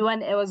teach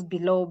anyone else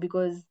below,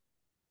 because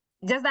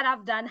just that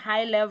I've done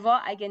high level,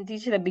 I can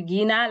teach the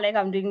beginner like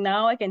I'm doing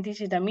now. I can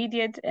teach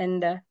intermediate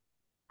and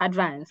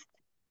advanced.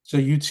 So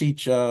you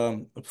teach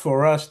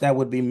for us that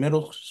would be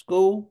middle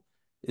school.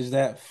 Is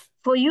that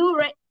For you,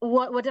 right?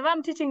 Whatever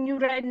I'm teaching you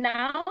right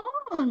now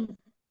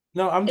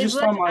no? I'm is just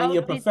what talking about in I'll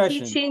your be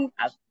profession. teaching.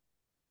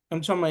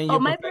 I'm talking about in Oh,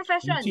 your my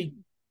profession. You teach,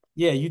 profession.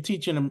 yeah, you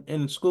teach in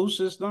the school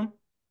system.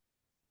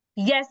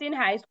 Yes, in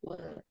high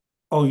school.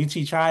 Oh, you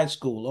teach high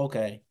school.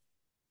 Okay.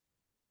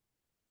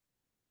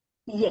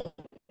 Yes.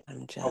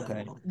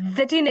 Okay.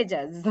 The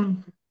teenagers.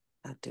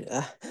 I do.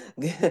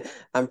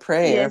 I'm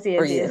praying Yes,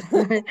 for yes,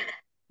 you. yes.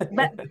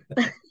 But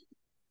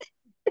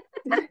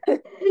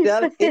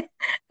Jelly.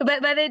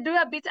 but they do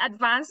a bit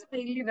advanced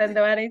maybe than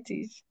the one I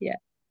teach. Yeah.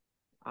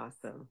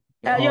 Awesome.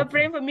 You're Okay.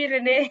 praying for me,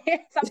 Renee.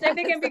 Sometimes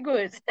they can be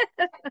good.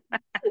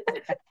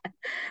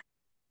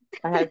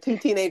 I have 2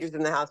 teenagers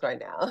in the house right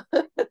now.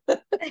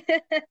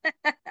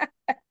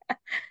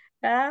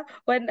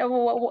 When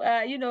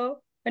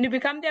when you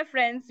become their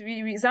friends,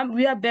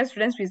 we are best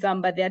friends with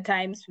some, but there are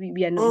times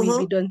we are not,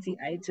 we don't see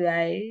eye to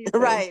eye. So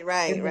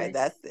Right.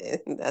 That's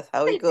it. That's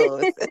how it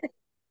goes.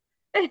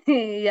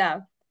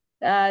 yeah.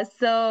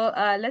 So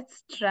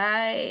let's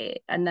try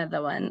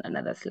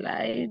another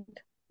slide.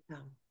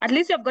 At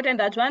least you have gotten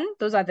that one.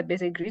 Those are the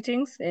basic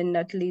greetings, and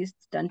at least,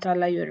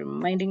 Dantala, you're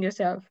reminding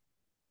yourself.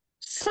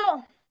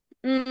 So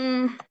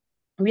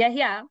we are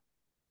here.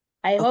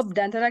 I hope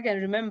Dantala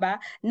can remember.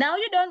 Now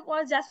you don't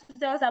want just to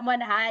tell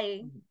someone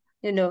hi,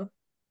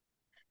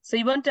 So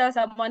you want to tell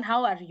someone,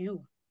 how are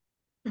you?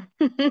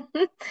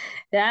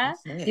 Yeah.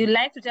 You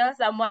like to tell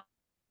someone,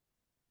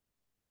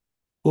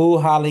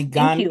 thank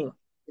Uhaligani. you.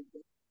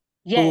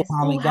 Yes,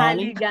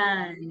 Uhaligani.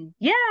 uhaligani.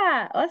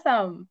 Yeah,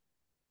 awesome.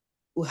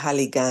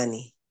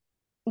 Uhaligani.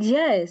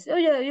 Yes. Oh,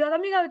 yeah, you're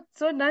coming out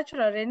so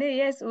natural, Renee.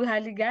 Yes,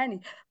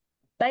 uhaligani.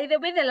 By the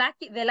way, the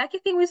lucky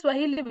thing with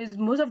Swahili is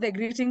most of the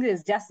greetings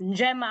is just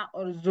njema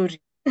or zuri.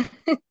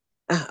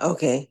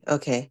 Okay.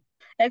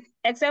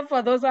 Except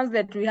for those ones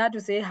that we had to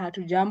say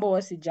hatujambo or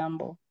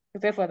sijambo.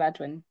 Except for that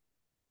one.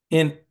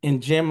 In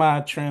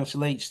Gemma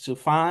translates to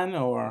fine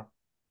or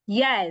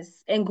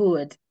Yes, and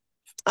good.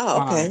 Oh,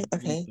 fine.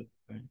 okay.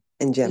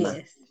 And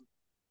Gemma.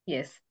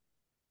 Yes.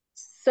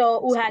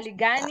 So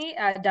uhaligani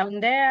down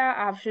there,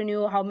 I've shown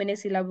you how many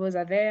syllables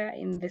are there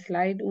in the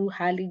slide.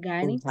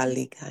 Uhaligani.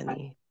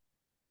 Uhaligani.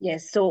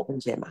 Yes. So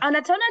And Gemma. an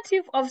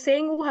alternative of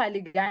saying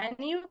uhaligani,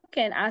 you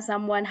can ask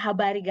someone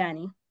habari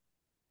gani.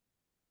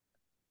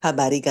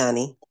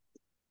 Habarigani.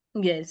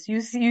 Yes,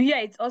 you hear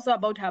it's also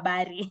about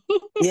habari.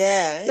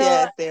 Yeah, So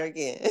yes, there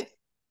again.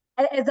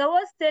 as I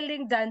was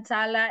telling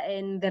Dantala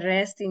and the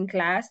rest in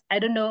class, I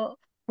don't know,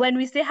 when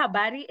we say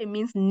habari, it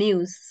means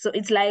news. So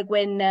it's like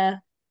when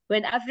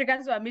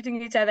Africans were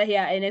meeting each other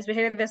here, and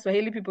especially the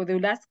Swahili people, they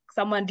would ask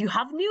someone, "Do you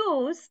have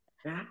news?"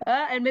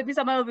 And maybe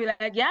someone will be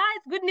like, "Yeah,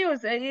 it's good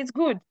news. It's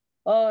good."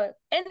 Or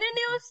and the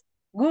news,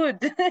 good,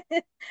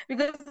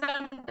 because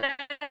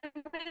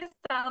sometimes it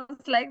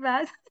sounds like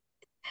that.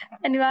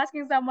 And you're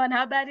asking someone,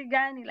 "Habari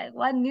gani?" Like,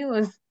 what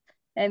news?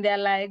 And they're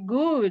like,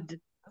 "Good,"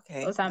 or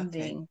Okay.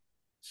 something.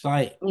 It's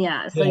like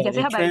Yeah, so you can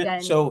say habari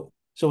gani.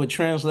 so it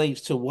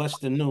translates to what's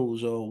the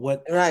news or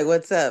what. Right.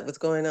 What's up? What's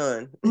going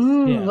on?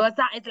 Yeah. What's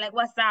up? It's like,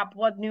 what's up?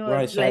 What news?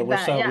 Right. So Like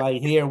what's that. up? Yeah.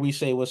 Like here we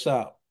say what's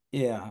up.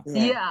 Yeah.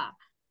 Yeah.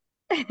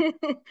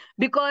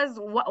 Because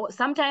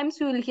sometimes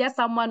you will hear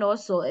someone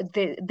also,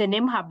 the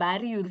name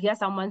habari, you'll hear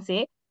someone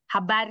say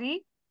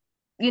habari.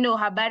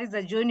 Habari is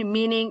a journey,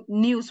 meaning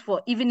news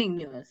for evening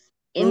news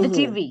in the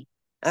TV.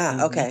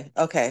 Okay.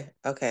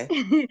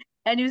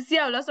 And you see,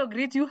 I will also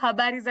greet you,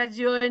 habari za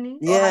jioni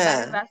or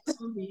habari Yeah. za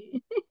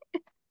asubuhi.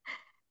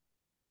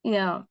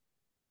 Yeah.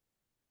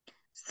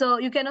 So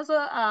you can also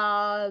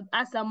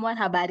ask someone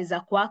habari za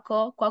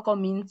kwako. Kwako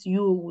means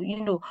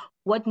you,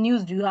 what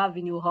news do you have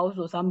in your house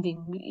or something?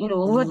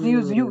 What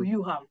news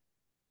you have.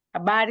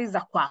 Habari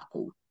za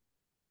kwako.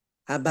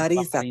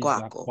 Habari za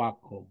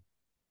kwako.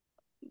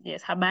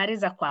 Yes, habari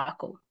za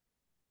kwako.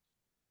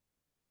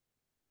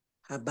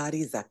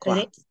 Habari za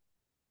kwako.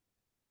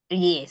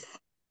 Yes.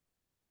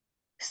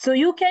 So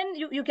you can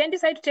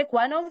decide to take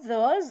one of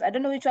those. I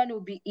don't know which one will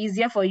be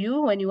easier for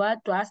you when you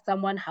want to ask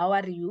someone, how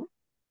are you?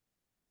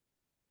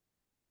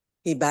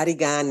 Habari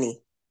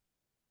gani.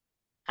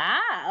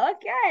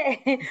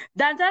 Okay.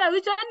 Dantala,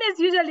 which one is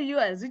usually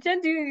yours? Which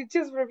one do you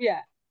choose from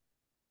here?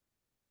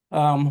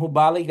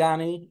 Hubali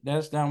Gani,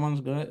 that one's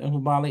good. And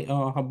Habari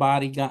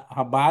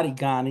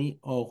Gani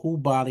or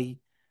Hubali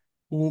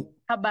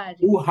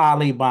Habari.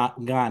 Uhali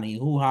Gani.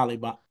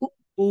 Uhali.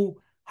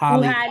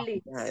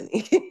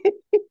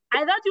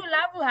 I thought you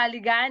love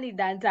uhali gani,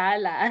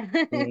 Dantala.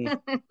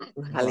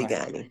 Uhali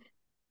gani.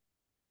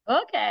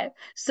 Okay.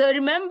 So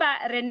remember,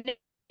 Renee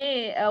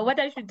what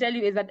I should tell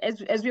you is that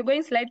as we're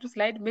going slide to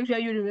slide, make sure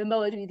you remember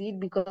what we did,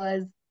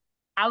 because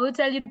I will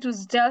tell you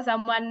to tell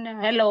someone,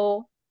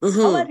 hello,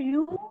 how are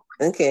you?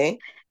 Okay.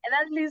 And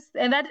at least,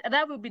 and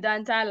that will be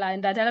Dantala,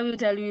 and Dantala will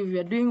tell you if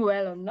you're doing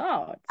well or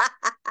not.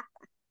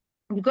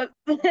 Because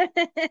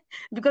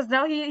because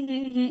now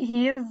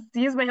he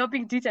is my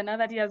helping teacher now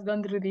that he has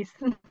gone through this.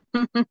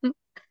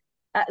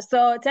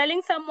 So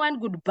telling someone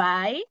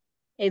goodbye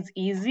is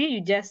easy.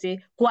 You just say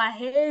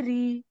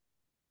kwaheri.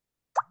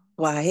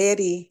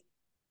 Kwaheri.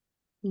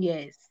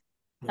 Yes,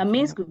 that Okay.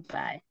 means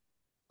goodbye.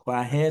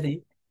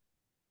 Kwaheri.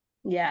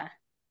 Yeah.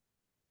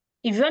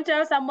 If you want to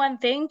tell someone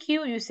thank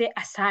you, you say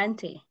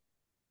asante.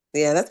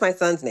 Yeah, that's my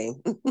son's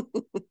name. Yes,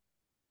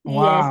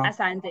 Wow.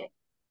 asante.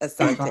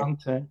 Asante.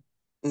 Asante.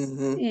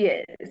 Mm-hmm.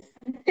 Yes.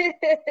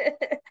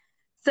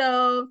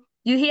 So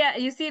you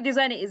see, this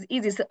one is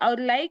easy. So I would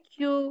like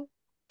you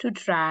to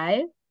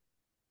try.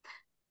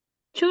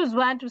 Choose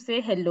one to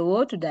say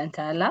hello to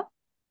Dantala.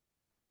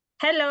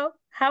 Hello,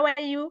 how are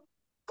you?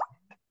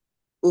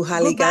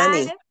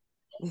 Uhaligani.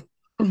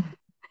 Goodbye.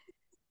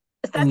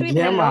 Start with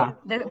hello,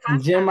 the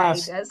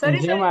first side. Sorry,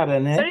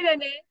 Rene.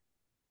 Rene.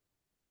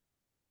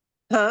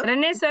 Huh?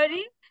 Rene,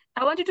 sorry.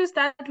 I want you to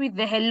start with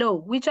the hello.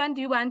 Which one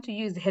do you want to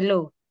use?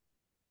 Hello.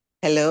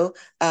 Hello.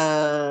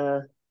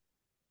 That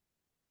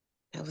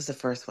was the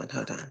first one.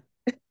 Hold on.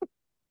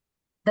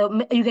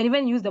 You can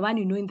even use the one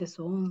you know in the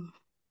song.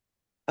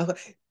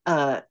 Okay.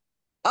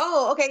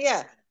 Okay,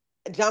 yeah.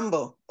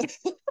 Jumbo.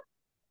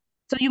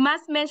 So you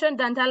must mention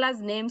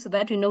Dantala's name so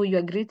that we know who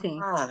you're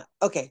greeting.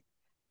 Okay.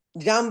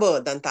 Jumbo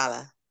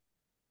Dantala.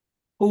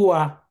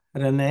 Hua,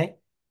 Rene.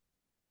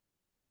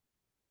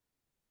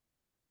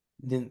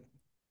 Then,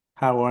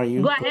 how are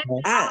you? Go ahead.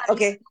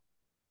 Okay.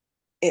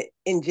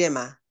 In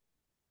Jema.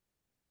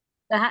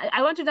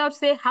 I want you now to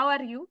say, how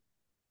are you?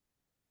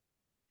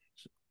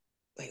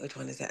 Wait, which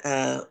one is that?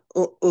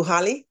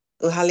 Uhali?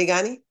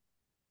 Uhaligani?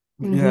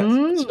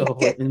 Yes. So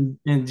Okay.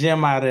 in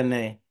Gemma,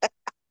 Rene.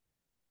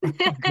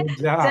 Good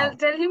job.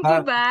 Tell him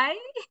goodbye.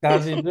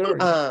 How's he doing?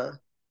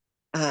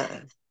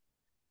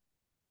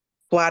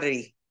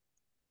 Kwari.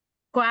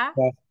 Kwa?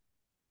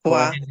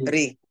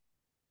 Kwari.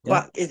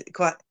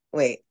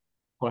 Wait.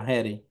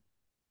 Kwaheri.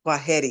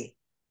 Kwaheri.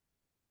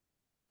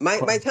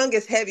 My tongue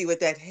is heavy with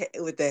that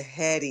with the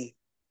heady.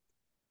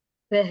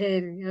 The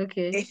head,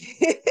 okay.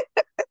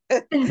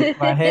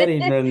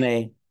 Kwaheri,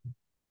 Rene.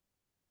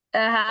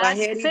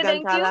 Kwaheri Say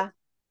thank you. Dantala.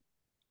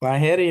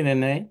 Kwaheri,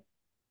 Rene.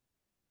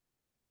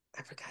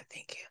 I forgot.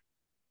 Thank you.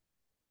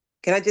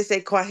 Can I just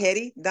say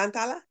Kwaheri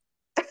Dantala?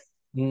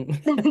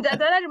 That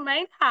doesn't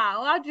remind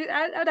how.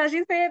 How does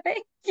she say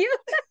thank you?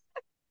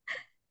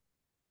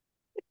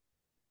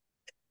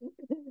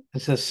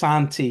 It's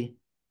Asante.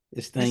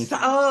 It's thank you.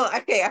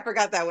 Okay. I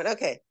forgot that one.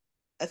 Okay.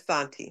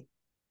 Asante.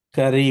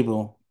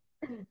 Karibu.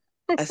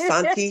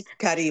 Asante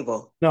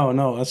Karibo. No,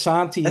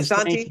 Asante is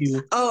thank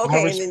you. Oh,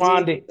 okay. I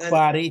responded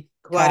Kwari,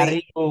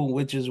 Kwari. Karibu,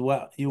 which is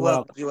what you're Well,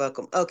 welcome. you're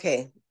welcome.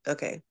 Okay.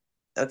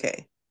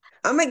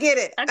 I'm gonna get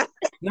it. Okay.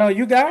 No,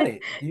 you got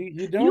it.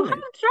 You doing You it.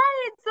 have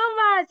tried so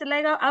much.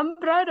 Like I'm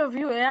proud of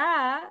you.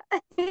 Yeah.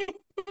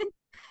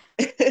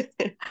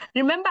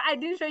 Remember, I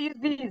didn't show you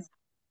these.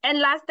 And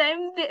last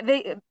time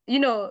they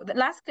the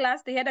last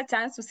class they had a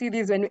chance to see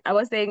these when I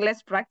was saying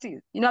let's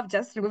practice. I've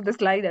just removed the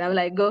slide and I'm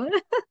like, go.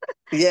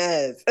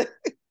 Yes.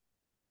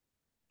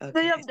 So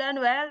you have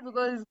done well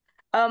because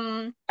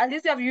at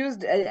least you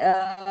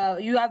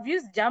have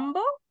used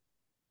Jumbo.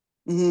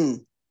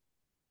 Mm-hmm.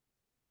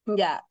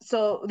 Yeah.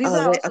 So these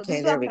are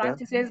there we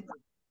practices,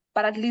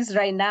 but at least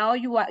right now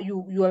you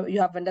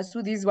have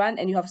understood this one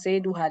and you have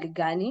said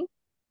uhaligani.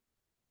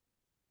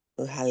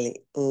 go.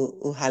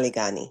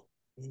 Uhaligani.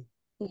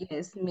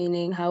 Yes,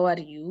 meaning how are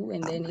you?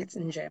 And then it's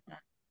in German.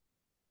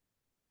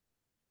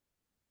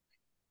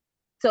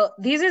 So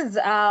this is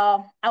I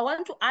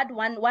want to add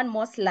one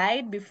more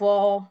slide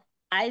before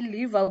I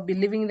leave. I'll be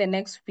leaving the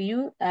next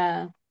few.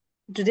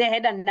 Today I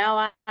had an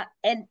hour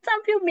and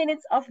some few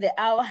minutes of the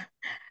hour.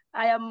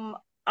 I am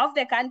off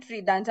the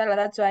country, Dantala.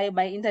 That's why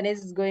my internet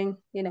is going,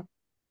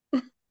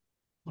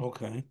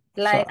 Okay.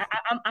 like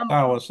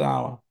I'm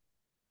Sour.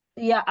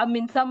 yeah, I'm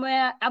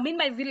in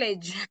my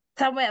village,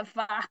 somewhere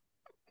far.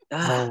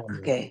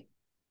 Okay.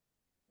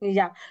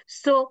 Yeah.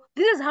 So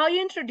this is how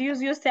you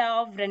introduce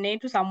yourself, Renee,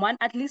 to someone.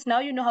 At least now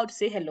you know how to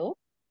say hello.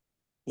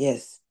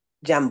 Yes.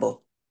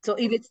 Jumbo. So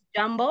if it's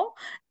Jumbo,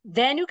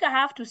 then you can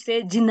have to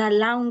say Jina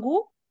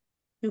langu.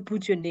 You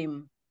put your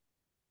name.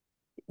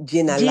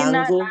 Jina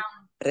langu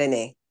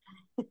Rene.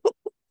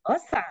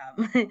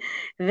 Awesome.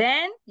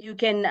 Then you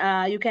can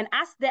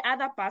ask the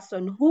other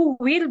person who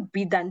will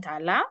be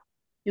Dantala.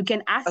 You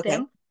can ask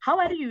them, how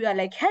are you? You are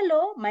like,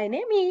 hello, my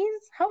name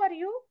is, how are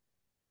you?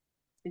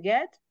 You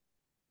get?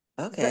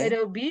 Okay. So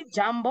it'll be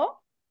Jumbo,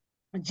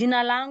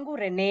 Jina langu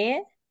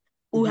Rene,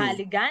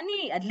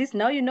 Uhaligani. At least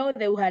now you know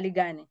the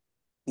Uhaligani.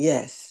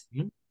 Yes.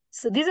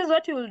 So this is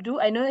what you will do.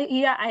 I know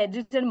here I had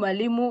written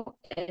Mwalimu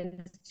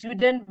and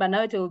student, but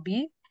now it will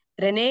be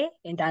Rene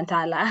and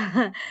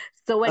Dantala.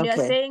 So when you're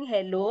saying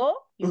hello,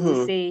 You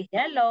will say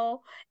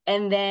hello,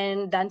 and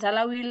then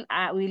Dantala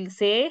will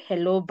say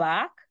hello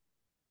back.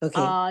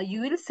 Okay.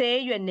 You will say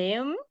your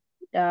name.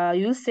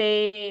 You'll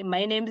say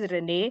my name is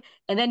Renee,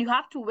 and then you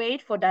have to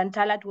wait for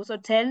Dantala to also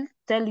tell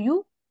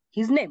you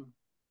his name.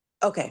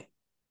 Okay.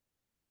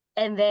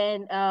 And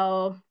then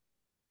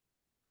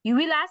you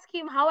will ask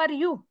him, "How are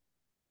you?"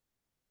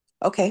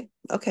 Okay.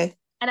 Okay.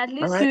 And at All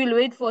least right. you will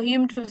wait for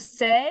him to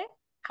say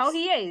how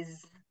he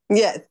is.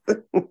 Yes.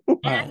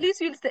 And at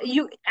least you'll say,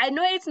 I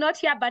know it's not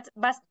here, but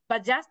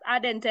just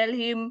add and tell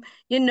him,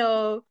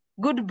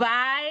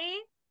 goodbye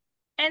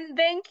and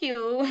thank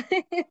you.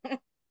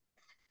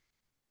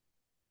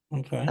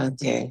 Okay.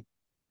 Okay.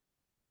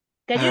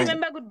 Can All you right.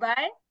 remember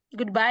goodbye?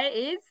 Goodbye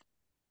is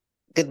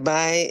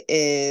Goodbye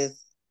is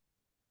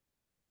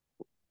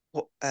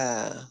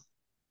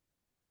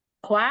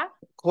kwa.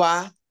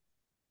 Kwa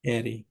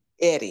Eddie.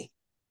 Eri.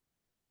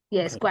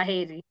 Yes, Okay.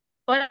 kwaheri.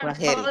 What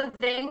Kwaheri. about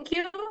thank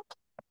you?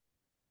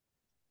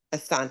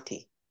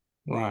 Asante.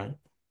 Right.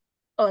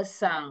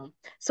 Awesome.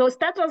 So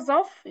start us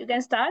off. You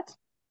can start.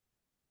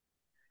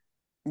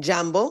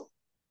 Jambo.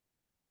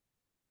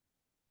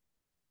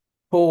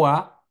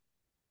 Poa.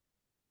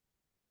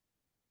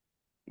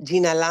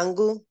 Jina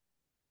langu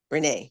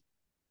Renee.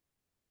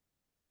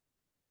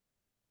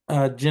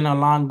 Jina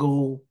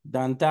langu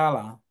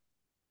Dantala.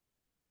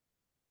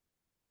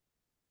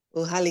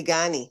 Uhali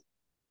gani.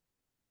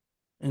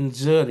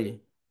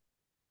 Nzuri.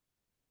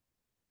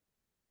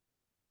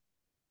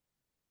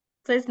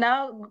 So it's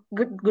now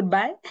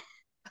goodbye.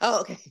 Oh,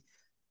 okay.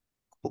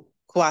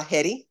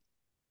 Kwaheri.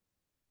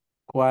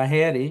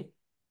 Kwaheri.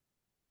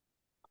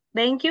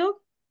 Thank you.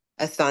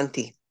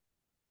 Asante.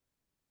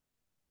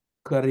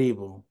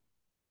 Karibu.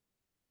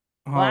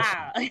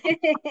 Awesome. Wow.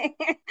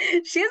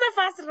 She's a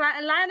fast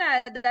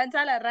learner,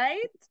 Dantala,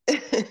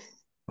 right?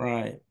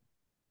 Right.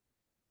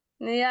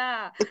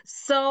 Yeah.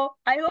 So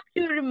I hope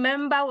you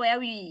remember where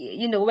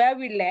we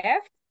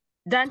left.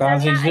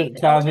 Dantala,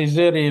 Kazi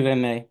zuri,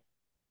 Renee.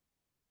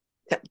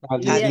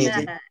 Kazi Kazi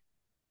zuri. yeah,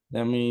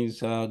 That means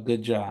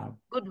good job.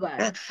 good one.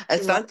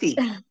 Asante.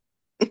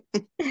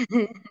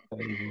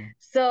 Karibu.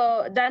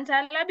 So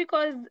Dantala,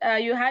 because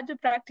you had to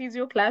practice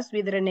your class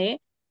with Renee,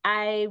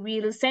 I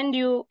will send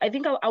you, I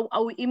think I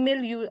will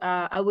email you,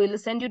 I will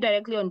send you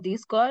directly on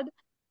Discord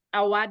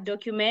a Word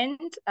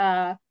document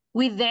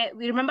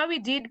remember we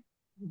did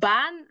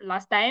ban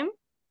last time?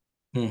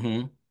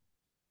 Mm-hmm.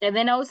 And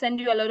then I will send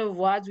you a lot of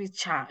words with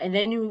cha, and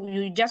then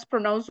you just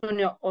pronounce on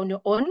your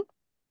own,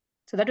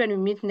 so that when we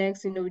meet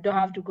next, we don't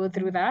have to go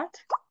through that.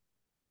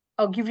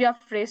 I'll give you a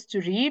phrase to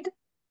read.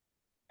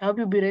 I hope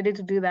you'll be ready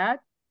to do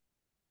that.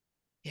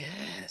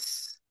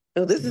 Yes.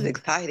 Oh, this is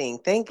exciting.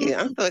 Thank you.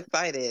 I'm so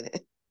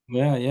excited.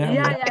 Yeah.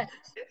 Yeah.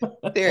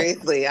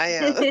 Seriously, I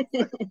am.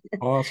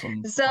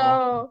 Awesome.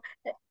 So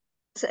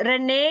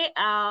Renee,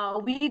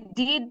 we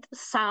did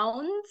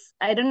sounds.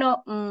 I don't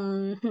know.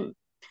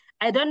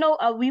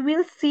 We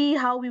will see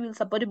how we will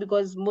support you,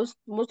 because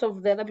most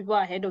of the other people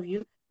are ahead of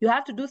you. You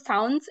have to do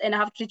sounds, and I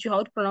have to teach you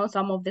how to pronounce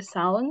some of the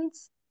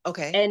sounds.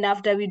 Okay. And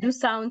after we do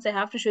sounds, I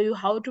have to show you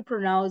how to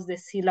pronounce the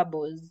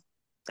syllables.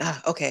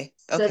 Okay.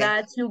 So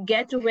that you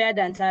get to where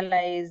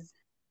Dantala is.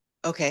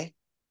 Okay.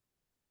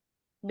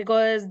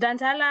 Because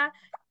Dantala,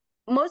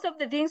 most of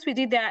the things we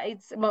did there,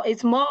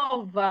 it's more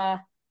of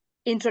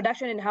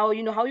introduction and how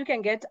you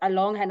can get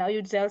along, and how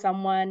you tell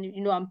someone,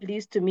 I'm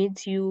pleased to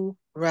meet you.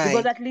 Right.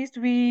 Because at least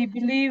we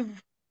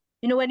believe,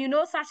 when you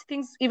know such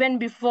things, even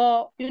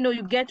before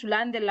you get to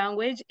learn the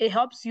language, it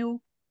helps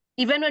you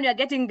even when you're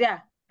getting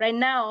there. Right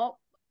now,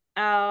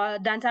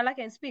 Dantala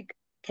can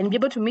be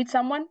able to meet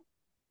someone,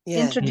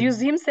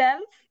 introduce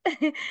himself,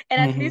 and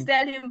at least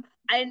tell him,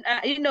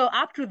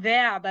 up to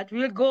there, but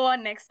we'll go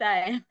on next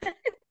time.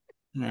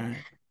 Right.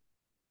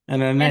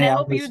 And Renee, And I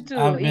hope you too.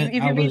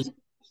 If you meet,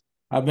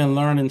 I've been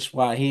learning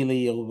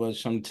Swahili over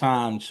some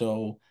time,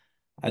 so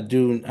I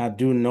do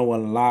know a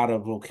lot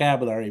of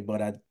vocabulary,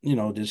 but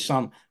there's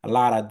a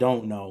lot I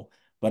don't know,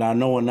 but I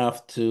know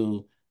enough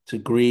to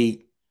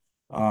greet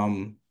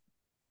and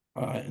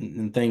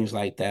things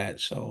like that.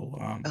 So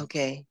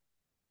Okay.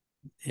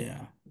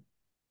 yeah.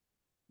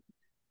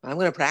 I'm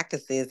gonna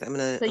practice this.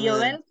 so you're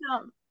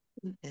welcome.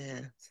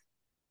 Yeah.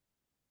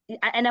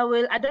 And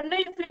I don't know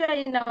if you are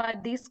in our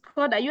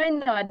Discord. Are you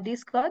in our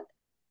Discord?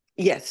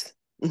 Yes.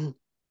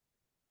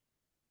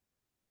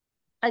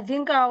 I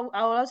think I'll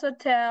also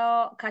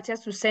tell Katya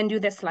to send you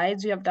the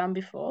slides you have done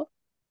before.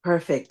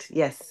 Perfect.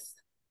 Yes.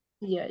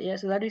 Yeah,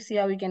 so that we see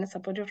how we can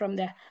support you from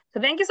there.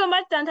 So thank you so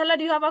much, Dantala.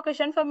 Do you have a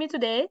question for me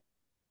today?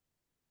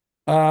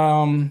 Do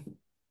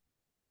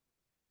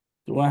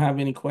I have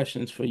any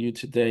questions for you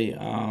today?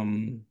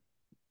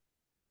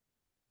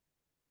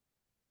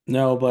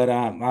 No, but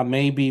I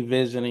may be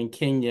visiting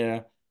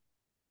Kenya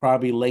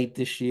probably late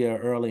this year,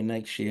 early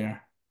next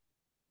year.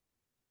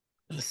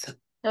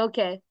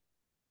 Okay.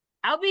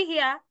 I'll be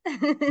here.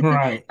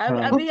 Right.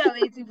 I'll be here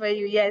waiting for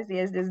you. Yes.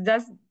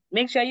 Just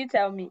make sure you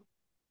tell me.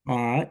 All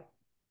right.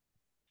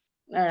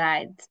 All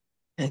right.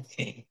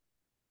 Okay.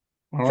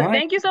 All So right.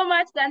 thank you so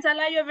much,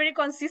 Dantala. You're very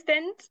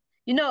consistent.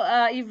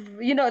 if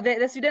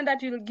the student that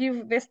will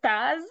give the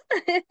stars,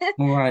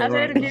 Right, I'm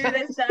sorry to right. give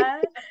you the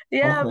star.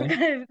 Yeah,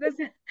 Okay. because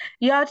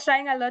you are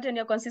trying a lot and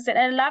you're consistent.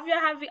 And I love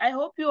I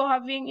hope you're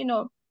having,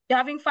 you're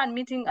having fun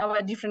meeting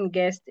our different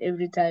guests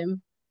every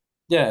time.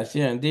 Yes,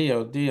 yeah,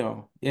 deal.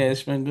 Yeah,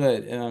 it's been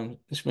good.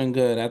 It's been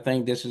good. I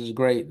think this is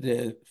great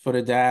for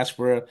the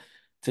diaspora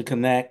to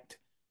connect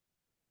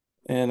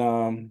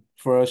and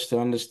for us to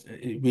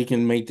understand. We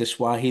can make the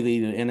Swahili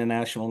the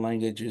international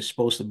language it's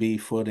supposed to be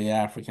for the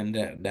African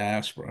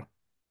diaspora.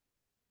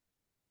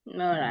 All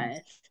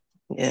right.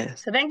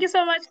 Yes. So thank you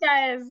so much,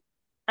 guys.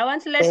 I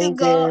want to let you Thank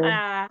go.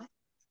 you.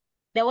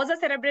 There was a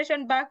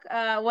celebration back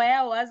where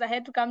I was. I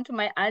had to come to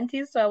my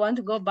aunties, so I want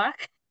to go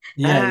back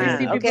Yeah, to see yeah.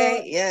 people.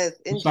 Okay. Yes.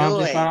 Just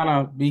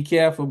Enjoy. be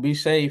careful, be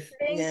safe.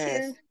 Thank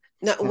Yes. you.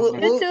 No, All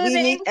right. You too. we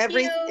meet Thank is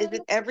you.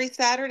 it every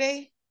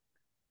Saturday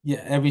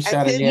Yeah, every at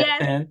Saturday 10? at Yes,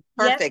 10.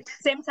 yes, Perfect.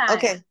 same time.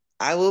 Okay.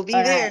 I will be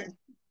All right. there.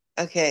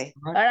 Okay.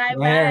 All right. All right,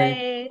 Bye, Harry.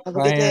 bye. Have a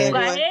Bye, good day, Harry.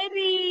 everyone.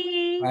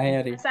 Kwaheri. Bye,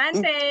 Harry.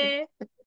 Asante.